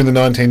 During the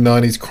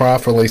 1990s,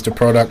 Kraft released a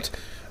product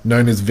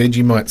known as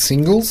Vegemite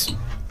Singles.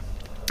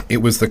 It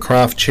was the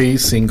Kraft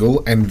cheese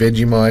single and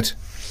Vegemite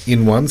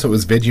in one, so it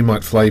was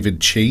Vegemite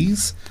flavoured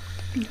cheese.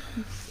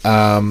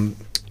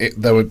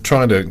 They were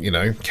trying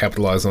to,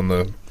 capitalise on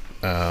the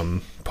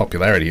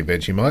popularity of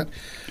Vegemite,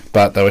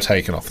 but they were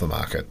taken off the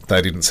market.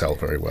 They didn't sell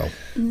very well.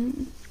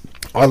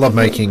 I love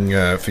making,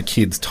 for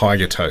kids,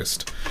 tiger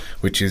toast,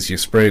 which is you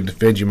spread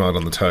Vegemite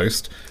on the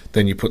toast,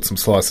 then you put some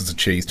slices of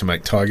cheese to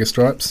make tiger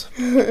stripes.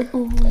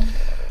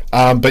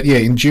 But yeah,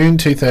 in June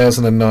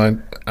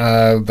 2009,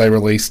 they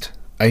released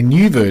a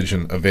new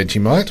version of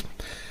Vegemite.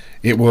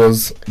 It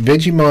was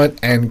Vegemite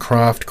and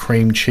Kraft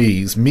cream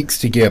cheese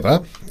mixed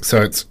together,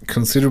 so it's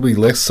considerably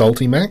less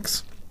salty,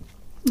 Max.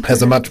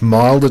 Has a much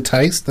milder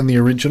taste than the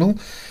original.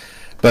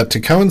 But to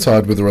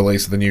coincide with the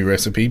release of the new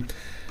recipe,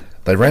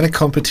 they ran a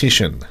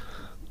competition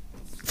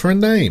for a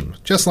name,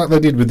 just like they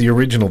did with the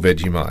original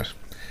Vegemite.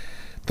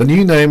 The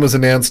new name was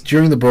announced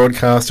during the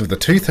broadcast of the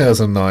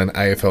 2009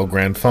 AFL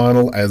Grand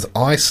Final as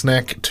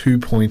iSnack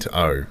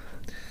 2.0.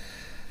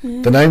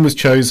 The name was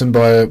chosen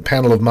by a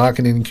panel of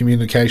marketing and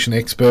communication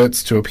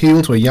experts to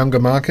appeal to a younger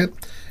market,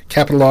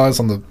 capitalise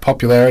on the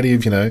popularity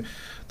of, the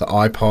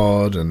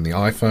iPod and the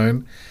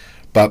iPhone.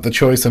 But the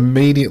choice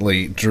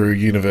immediately drew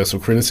universal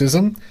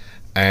criticism,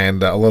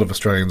 and a lot of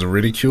Australians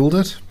ridiculed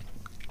it.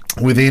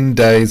 Within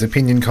days,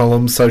 opinion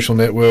columns, social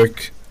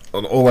network,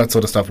 all that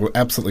sort of stuff were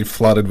absolutely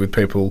flooded with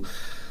people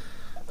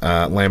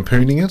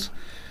lampooning it.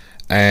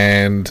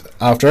 And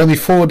after only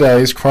 4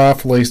 days,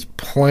 Kraft released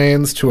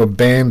plans to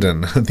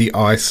abandon the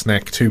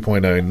iSnack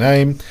 2.0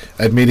 name,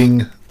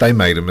 admitting they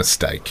made a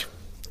mistake.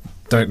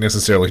 Don't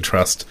necessarily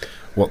trust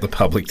what the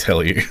public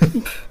tell you.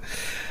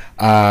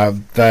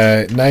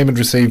 The name had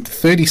received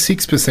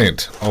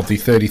 36% of the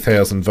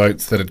 30,000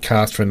 votes that had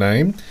cast for a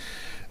name.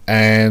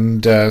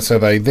 And so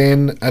they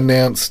then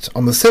announced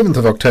on the 7th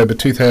of October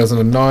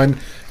 2009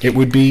 it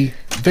would be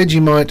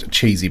Vegemite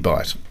Cheesy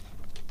Bite.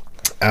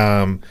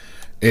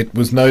 It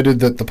was noted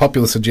that the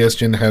popular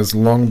suggestion has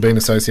long been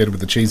associated with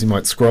the Cheesy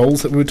Mite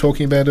scrolls that we were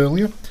talking about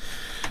earlier.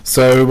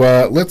 So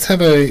let's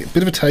have a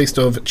bit of a taste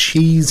of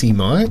Cheesy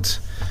Mite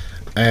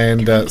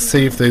and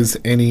see if there's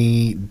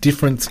any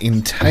difference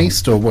in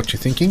taste or what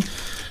you're thinking.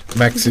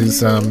 Max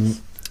is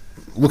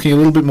looking a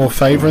little bit more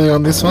favourably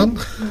on this one.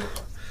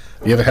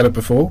 You ever had it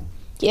before?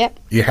 Yep.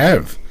 You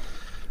have?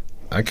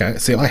 Okay.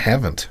 See, I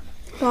haven't.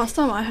 Last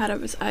time I had it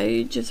was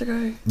ages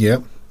ago.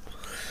 Yep.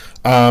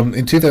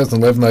 In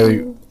 2011,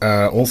 they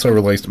also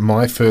released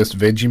My First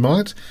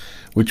Vegemite,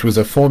 which was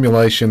a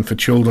formulation for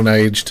children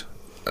aged,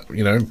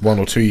 1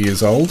 or 2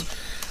 years old.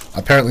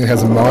 Apparently it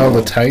has a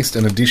milder taste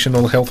and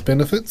additional health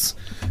benefits,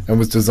 and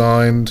was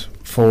designed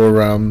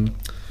for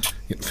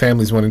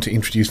families wanting to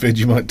introduce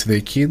Vegemite to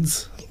their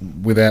kids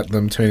without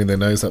them turning their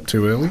nose up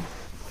too early.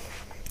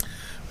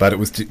 But it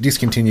was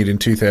discontinued in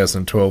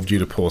 2012 due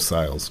to poor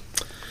sales.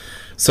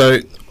 So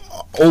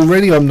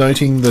already I'm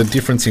noting the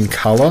difference in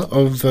colour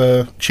of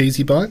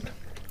Cheesy Bite.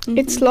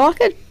 It's like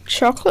a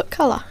chocolate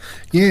colour.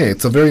 Yeah,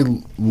 it's a very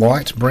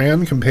light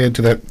brown compared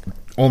to that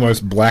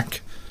almost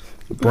black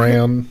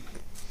brown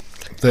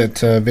that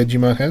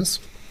Vegemite has.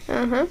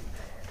 Uh-huh.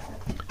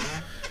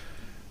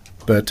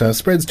 But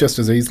spreads just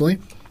as easily.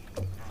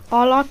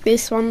 I like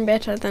this one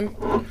better than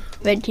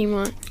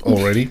Vegemite.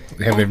 Already?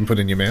 You haven't even put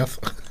it in your mouth?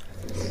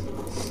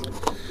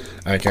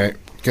 Okay,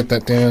 get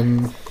that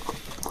down.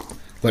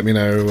 Let me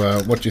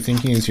know what you're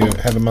thinking as you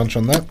have a munch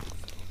on that.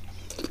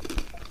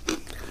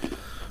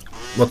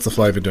 What's the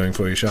flavour doing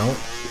for you, Charlotte?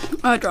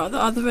 I'd rather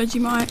other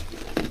Vegemite.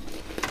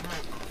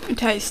 It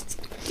tastes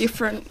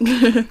different.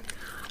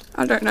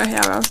 I don't know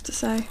how else to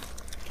say.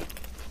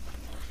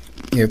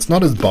 Yeah, it's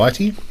not as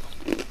bitey,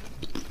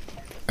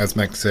 as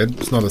Max said.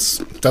 It's not as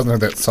doesn't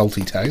have that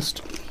salty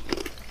taste.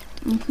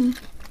 Mm-hmm.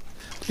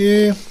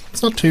 Yeah,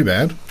 it's not too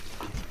bad.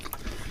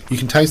 You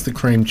can taste the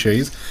cream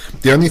cheese.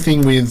 The only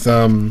thing with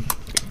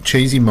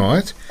Cheesy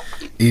Mite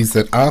is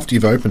that after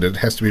you've opened it, it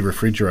has to be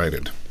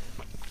refrigerated.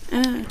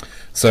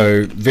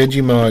 So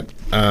Vegemite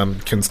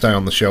can stay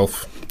on the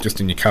shelf just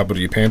in your cupboard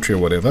or your pantry or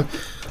whatever,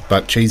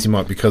 but Cheesy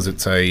Mite, because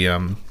it's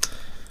a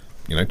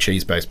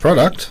cheese-based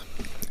product,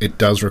 it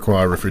does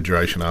require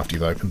refrigeration after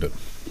you've opened it.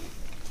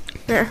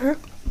 Uh-huh.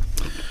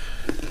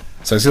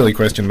 So silly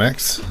question,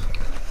 Max.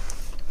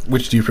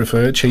 Which do you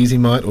prefer, Cheesy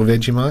Mite or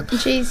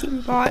Vegemite? Cheesy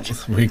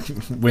Mite. We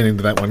went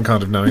into that one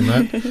kind of knowing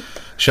that.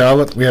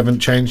 Charlotte, we haven't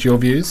changed your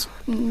views?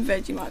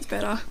 Vegemite's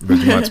better.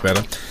 Vegemite's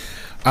better.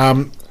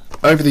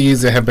 Over the years,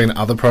 there have been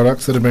other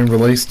products that have been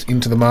released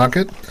into the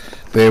market.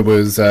 There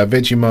was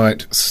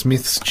Vegemite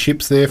Smith's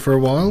chips there for a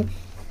while.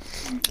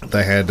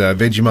 They had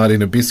Vegemite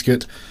in a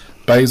biscuit,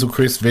 Basil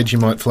Crisp,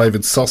 Vegemite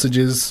flavoured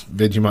sausages,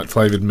 Vegemite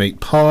flavoured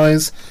meat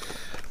pies.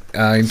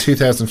 In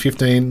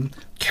 2015,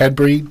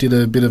 Cadbury did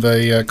a bit of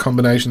a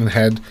combination and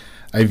had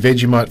a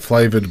Vegemite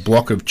flavoured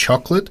block of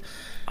chocolate.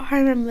 I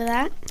remember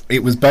that.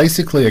 It was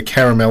basically a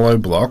caramello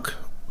block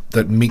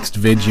that mixed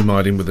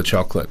Vegemite in with the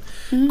chocolate.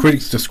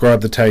 Critics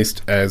described the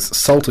taste as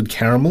salted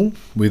caramel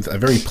with a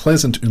very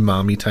pleasant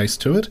umami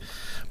taste to it,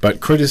 but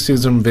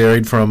criticism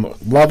varied from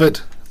love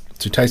it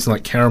to tasting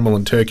like caramel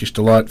and Turkish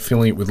delight,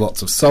 filling it with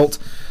lots of salt,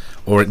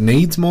 or it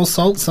needs more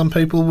salt, some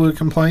people were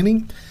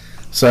complaining.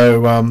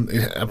 So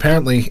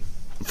apparently,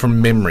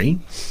 from memory,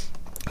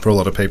 for a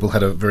lot of people,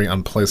 had a very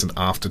unpleasant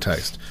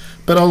aftertaste.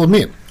 But I'll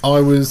admit, I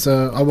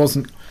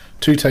wasn't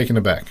too taken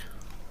aback.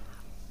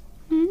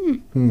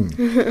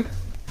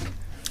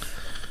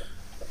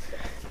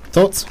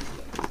 Thoughts?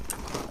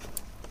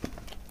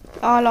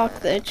 I like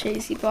the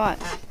cheesy bite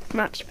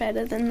much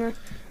better than the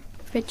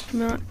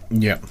Vegemite.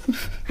 Yep.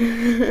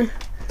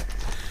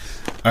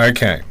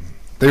 Okay.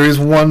 There is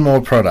one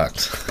more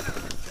product.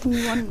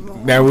 One more.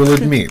 Now, we'll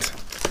admit,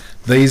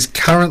 these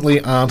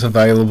currently aren't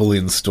available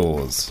in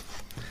stores.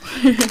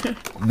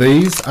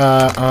 These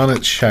are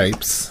Arnott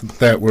shapes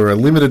that were a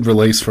limited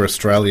release for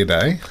Australia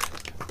Day,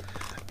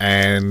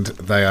 and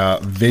they are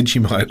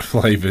Vegemite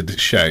flavoured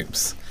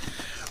shapes.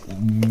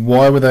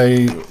 Why were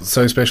they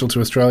so special to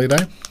Australia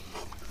Day?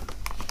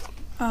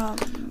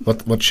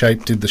 What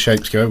shape did the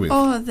shapes go with?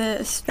 Oh, the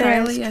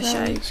Australia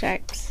shape.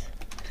 shapes.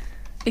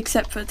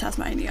 Except for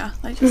Tasmania.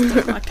 They just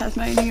don't like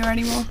Tasmania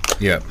anymore.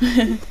 Yeah.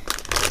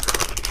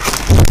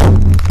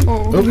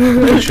 Oh. Oh,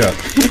 good shot.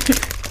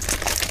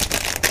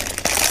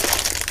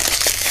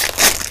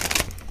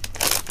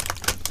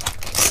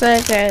 So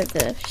they're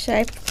the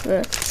shape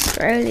of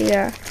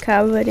Australia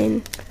covered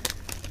in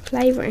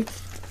flavouring.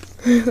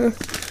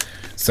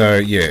 So,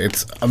 yeah,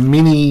 it's a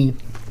mini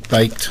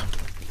baked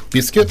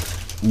biscuit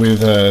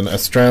with an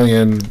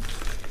Australian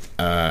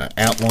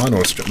outline,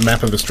 or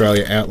map of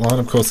Australia outline.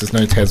 Of course, there's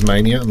no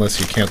Tasmania unless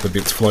you count the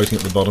bits floating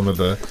at the bottom of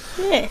the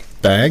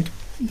bag.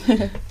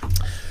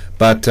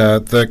 But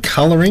the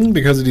colouring,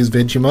 because it is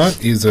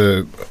Vegemite, is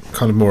a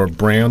kind of more a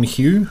brown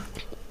hue.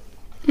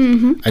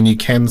 Mm-hmm. And you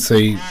can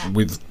see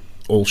with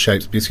all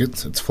shapes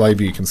biscuits, its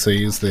flavour you can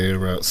see is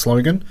their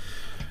slogan.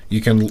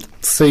 You can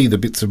see the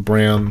bits of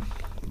brown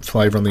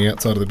flavour on the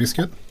outside of the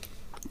biscuit.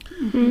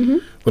 Mm-hmm.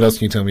 What else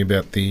can you tell me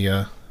about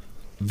the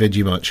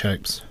Vegemite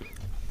shapes?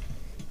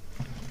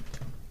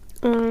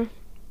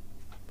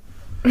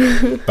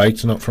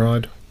 Baked, not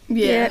fried?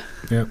 Yeah.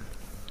 Yeah.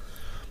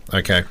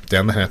 Okay,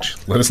 down the hatch.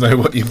 Let us know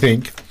what you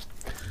think.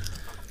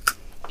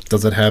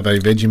 Does it have a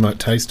Vegemite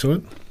taste to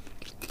it?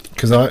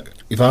 Because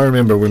if I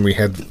remember when we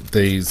had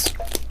these,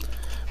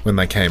 when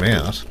they came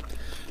out,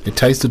 it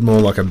tasted more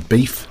like a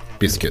beef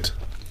biscuit.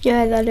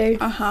 Yeah, they do.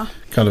 Uh-huh.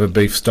 Kind of a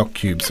beef stock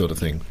cube sort of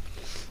thing.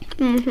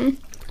 Mm-hmm.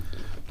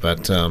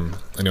 But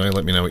anyway,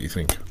 let me know what you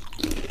think.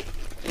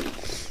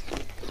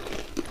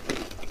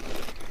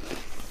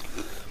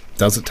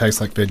 Does it taste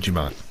like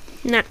Vegemite?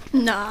 No.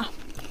 Nah.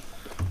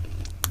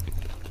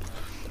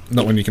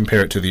 Not when you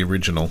compare it to the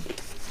original,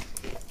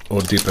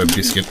 or dip a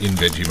biscuit in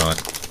Vegemite.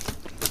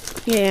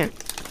 Yeah.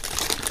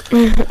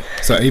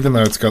 So even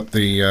though it's got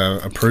the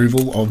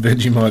approval of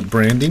Vegemite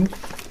branding,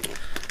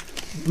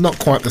 not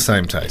quite the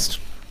same taste.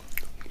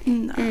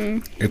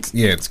 No.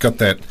 It's got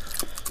that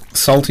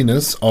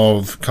saltiness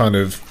of kind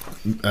of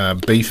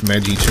beef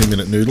Maggi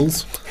 2-minute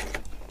noodles.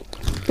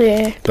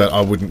 Yeah. But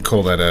I wouldn't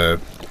call that a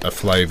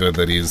flavour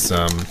that is,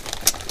 I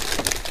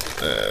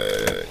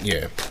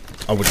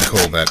wouldn't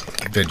call that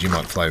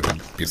Vegemite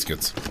flavoured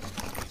biscuits.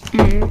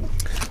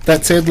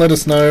 That said, let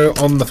us know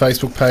on the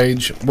Facebook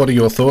page, what are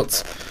your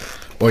thoughts?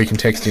 Or you can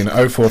text in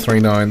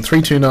 0439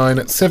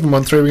 329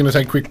 713. We're going to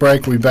take a quick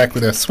break. We'll be back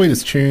with our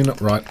sweetest tune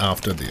right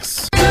after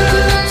this.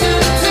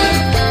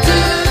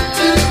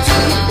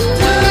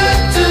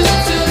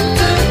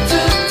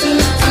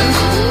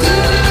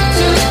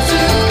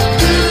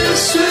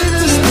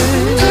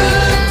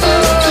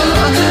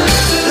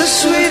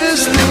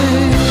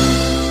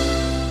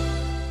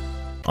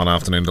 On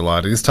Afternoon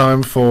Delight, it is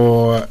time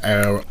for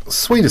our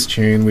sweetest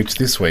tune, which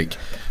this week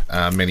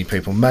many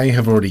people may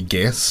have already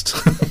guessed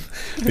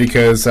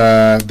because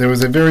there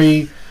was a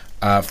very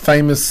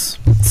famous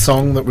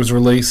song that was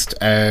released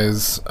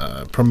as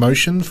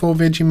promotion for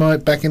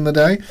Vegemite back in the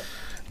day,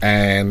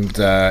 and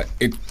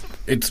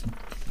it's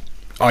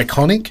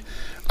iconic.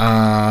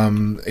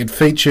 It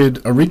featured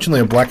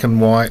originally a black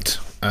and white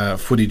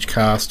footage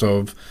cast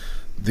of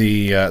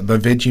the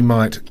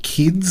Vegemite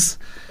kids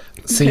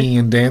singing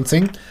and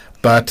dancing.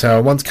 But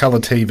once colour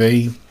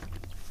TV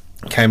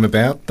came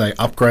about, they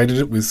upgraded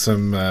it with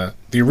some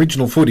the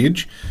original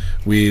footage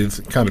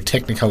with kind of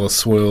Technicolor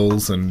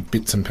swirls and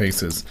bits and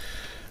pieces.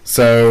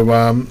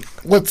 So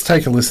let's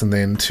take a listen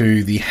then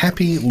to the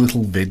Happy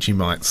Little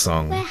Vegemite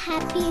song. We're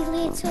happy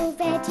little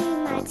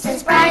Vegemites,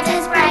 as bright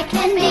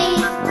can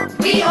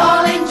be. We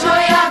all enjoy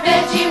our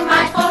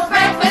Vegemite for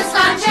breakfast,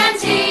 lunch and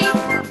tea.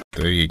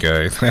 There you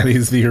go. That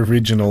is the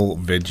original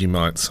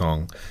Vegemite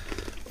song,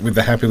 with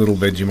the happy little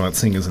Vegemite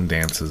singers and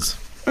dancers.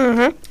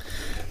 Mm-hmm.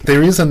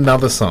 There is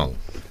another song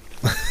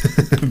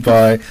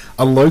by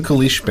a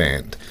local-ish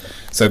band.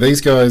 So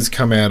these guys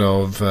come out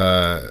of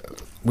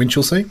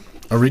Winchelsea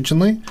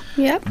originally.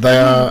 Yep. They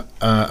are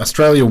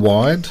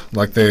Australia-wide,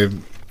 like they're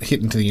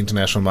hit into the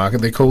international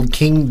market. They're called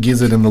King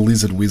Gizzard and the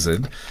Lizard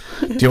Wizard.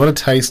 Do you want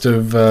a taste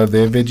of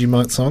their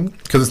Vegemite song?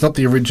 Because it's not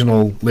the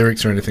original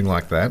lyrics or anything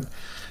like that.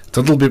 It's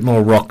a little bit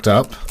more rocked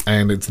up,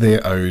 and it's their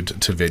ode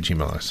to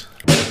Vegemite.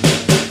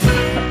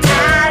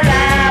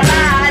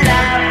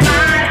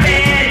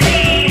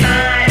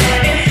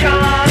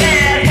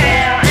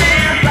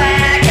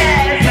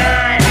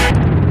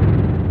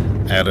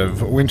 Out of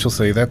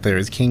Winchelsea, that there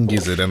is King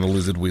Gizzard and the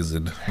Lizard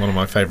Wizard. One of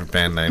my favourite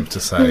band names to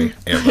say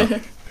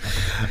ever.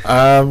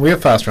 We are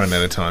fast running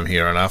out of time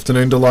here on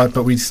Afternoon Delight,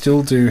 but we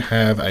still do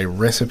have a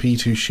recipe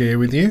to share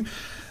with you.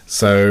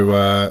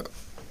 So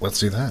let's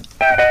do that.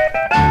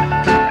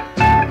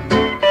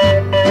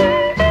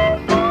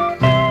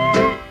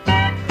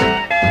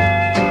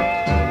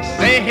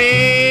 Say,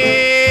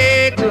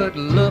 hey, good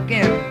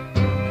looking,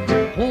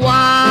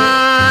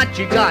 what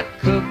you got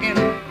cooking?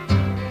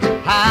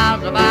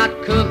 How's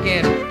about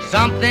cooking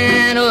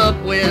something up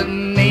with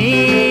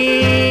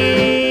me?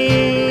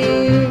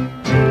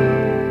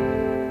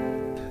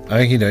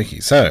 Okie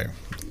dokie. So,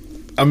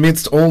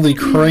 amidst all the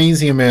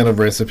crazy amount of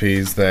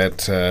recipes that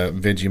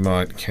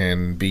Vegemite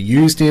can be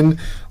used in,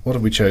 what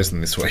have we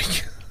chosen this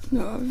week?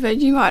 Oh,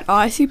 Vegemite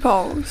icy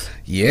poles.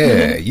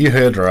 Yeah, you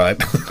heard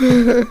right.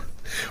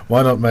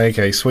 Why not make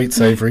a sweet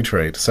savoury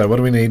treat? So what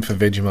do we need for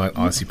Vegemite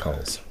icy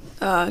poles?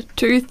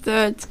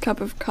 2/3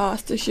 cup of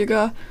caster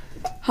sugar,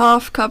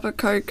 1/2 cup of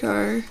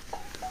cocoa,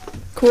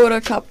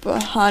 1/4 cup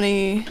of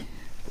honey,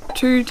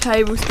 2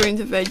 tablespoons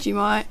of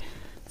Vegemite,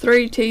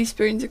 3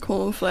 teaspoons of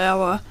corn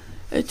flour,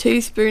 a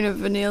teaspoon of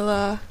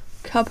vanilla,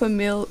 cup of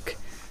milk,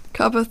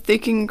 cup of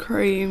thickened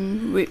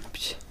cream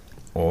whipped.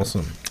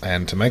 Awesome.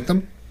 And to make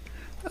them?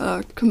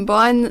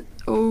 Combine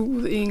all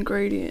the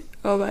ingredients.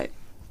 Oh wait,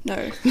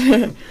 no.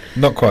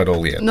 Not quite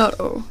all yet. Not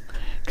all.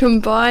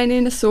 Combine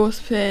in a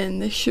saucepan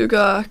the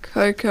sugar,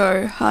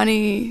 cocoa,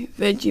 honey,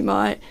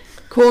 Vegemite,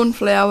 corn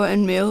flour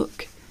and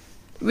milk.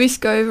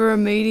 Whisk over a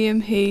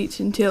medium heat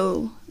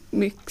until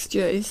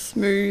mixture is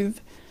smooth.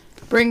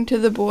 Bring to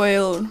the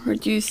boil,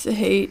 reduce the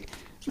heat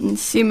and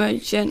simmer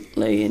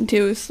gently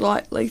until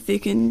slightly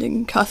thickened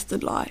and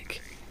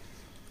custard-like.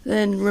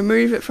 Then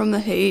remove it from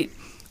the heat,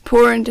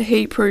 pour into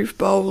heat-proof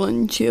bowl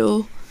and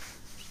chill.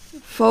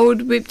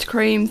 Fold whipped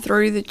cream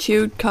through the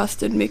chilled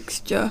custard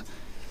mixture,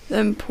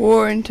 then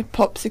pour into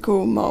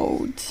popsicle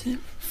moulds.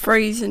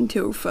 Freeze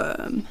until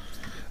firm.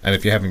 And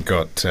if you haven't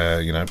got,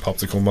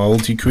 popsicle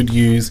moulds, you could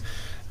use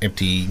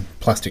empty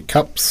plastic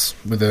cups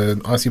with an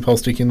icy pole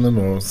stick in them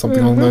or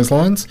something along those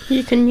lines.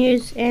 You can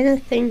use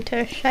anything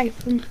to shape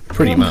them.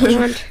 Pretty what you much.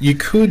 want. You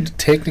could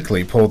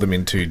technically pour them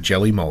into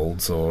jelly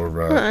moulds or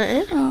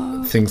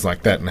things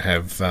like that and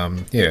have,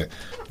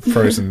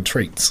 frozen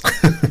treats.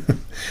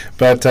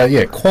 But,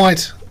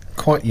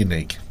 quite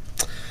unique.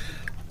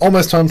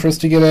 Almost time for us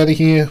to get out of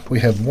here. We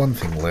have one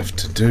thing left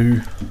to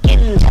do.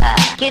 Kinder,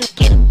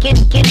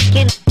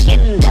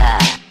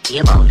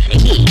 you won't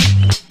see.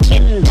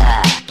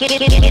 Kinder,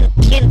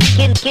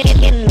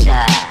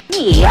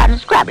 me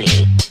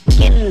unscrabbly.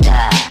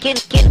 Kinder,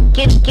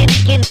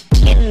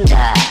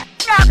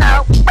 Choco,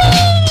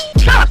 wee,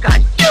 Choco,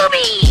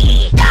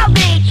 doobie,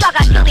 doobie,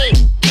 Choco, doobie,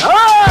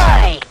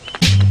 oi!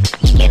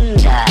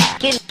 Kinder,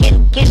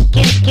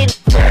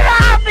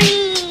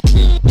 Robbie,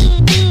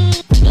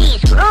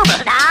 he's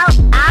grooving now,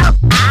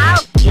 ow,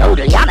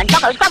 yodel yum and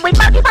Choco scrub with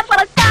multi but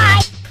will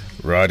die.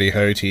 Righty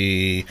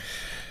hotey.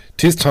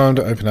 'Tis time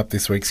to open up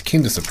this week's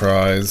Kinder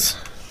Surprise.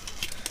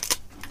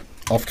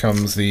 Off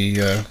comes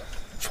the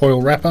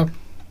foil wrapper.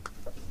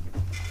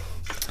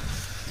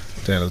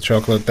 Down to the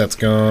chocolate, that's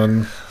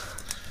gone.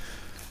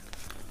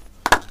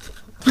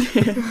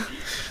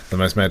 The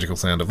most magical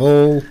sound of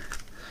all.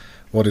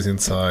 What is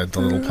inside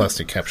the little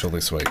plastic capsule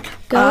this week?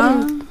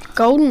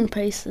 Golden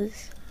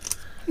pieces.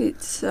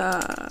 It's,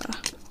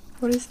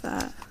 what is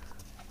that?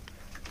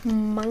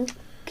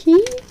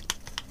 Monkey?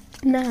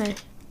 No.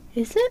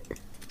 Is it?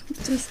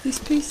 Just this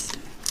piece.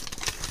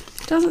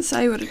 It doesn't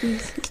say what it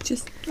is. It's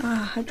just,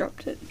 I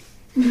dropped it.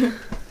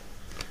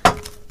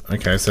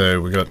 Okay,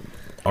 so we got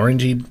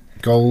orangey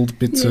gold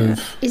bits of...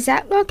 Is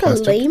that like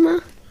plastic. a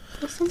lemur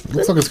or something?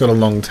 Looks like it's got a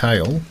long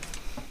tail.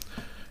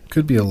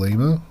 Could be a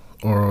lemur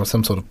or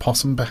some sort of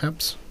possum,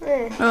 perhaps.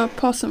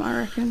 Possum, I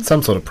reckon.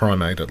 Some sort of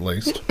primate, at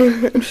least.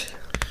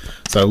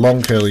 So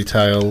long curly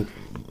tail,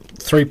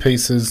 3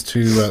 pieces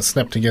to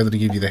snap together to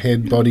give you the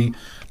head, body.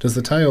 Does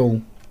the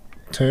tail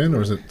turn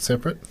or is it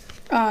separate?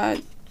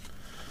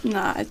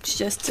 Nah, it's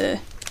just a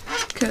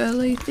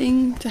curly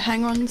thing to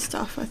hang on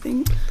stuff, I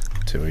think.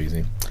 Too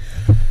easy.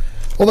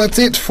 Well, that's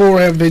it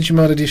for our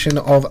Vegemite edition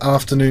of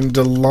Afternoon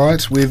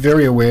Delight. We're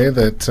very aware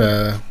that,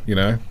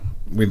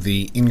 with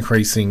the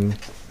increasing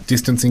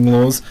distancing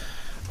laws,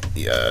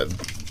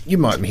 you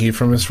mightn't hear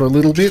from us for a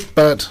little bit,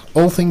 but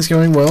all things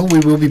going well, we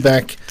will be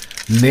back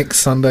next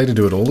Sunday to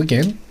do it all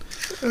again.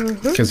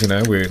 Because,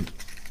 we're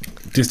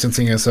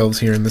distancing ourselves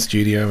here in the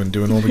studio and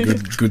doing all the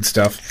good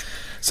stuff.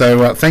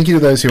 So thank you to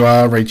those who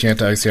are reaching out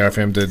to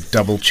OCRFM to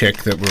double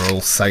check that we're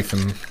all safe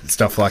and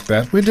stuff like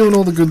that. We're doing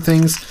all the good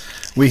things.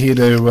 We're here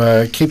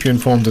to keep you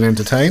informed and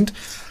entertained.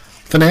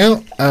 For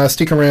now,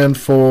 stick around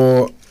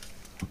for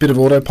a bit of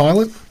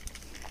autopilot.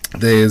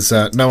 There's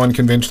no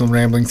unconventional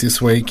ramblings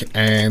this week,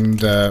 and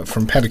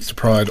From Paddocks to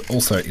Pride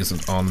also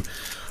isn't on.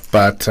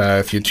 But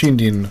if you're tuned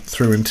in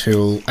through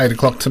until 8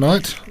 o'clock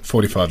tonight,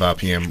 45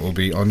 RPM will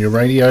be on your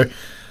radio.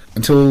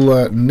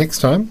 Until next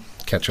time,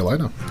 catch you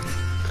later.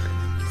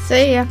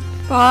 See ya.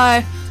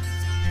 Bye.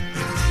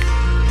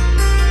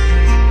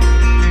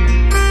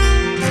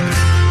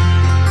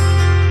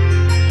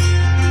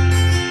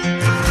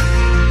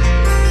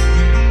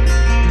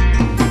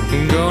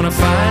 Gonna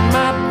find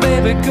my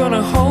baby,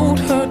 gonna hold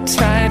her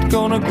tight,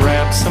 gonna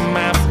grab some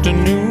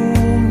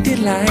afternoon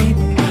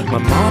My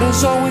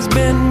motto's always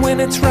been, when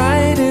it's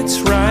right, it's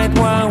right.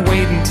 Why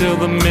wait until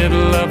the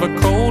middle of a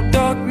cold,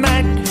 dark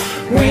night,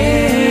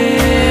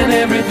 when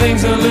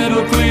everything's a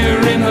little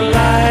clearer in the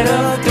light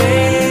of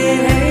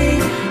day?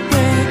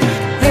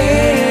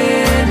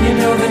 And you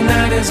know the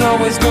night is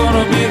always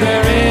gonna be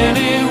there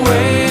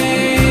anyway.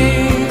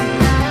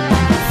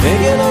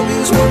 Thinking of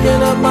you's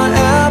working up my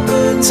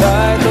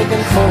appetite.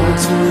 Looking forward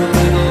to a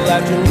little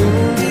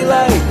afternoon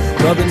delight.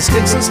 Rubbing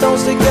sticks and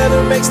stones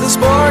together makes the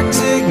sparks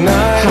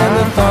ignite. And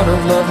the thought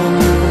of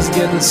loving you is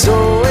getting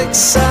so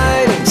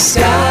exciting.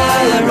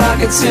 Sky like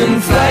rockets in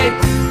flight.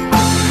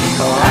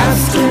 Oh,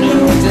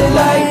 afternoon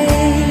delight.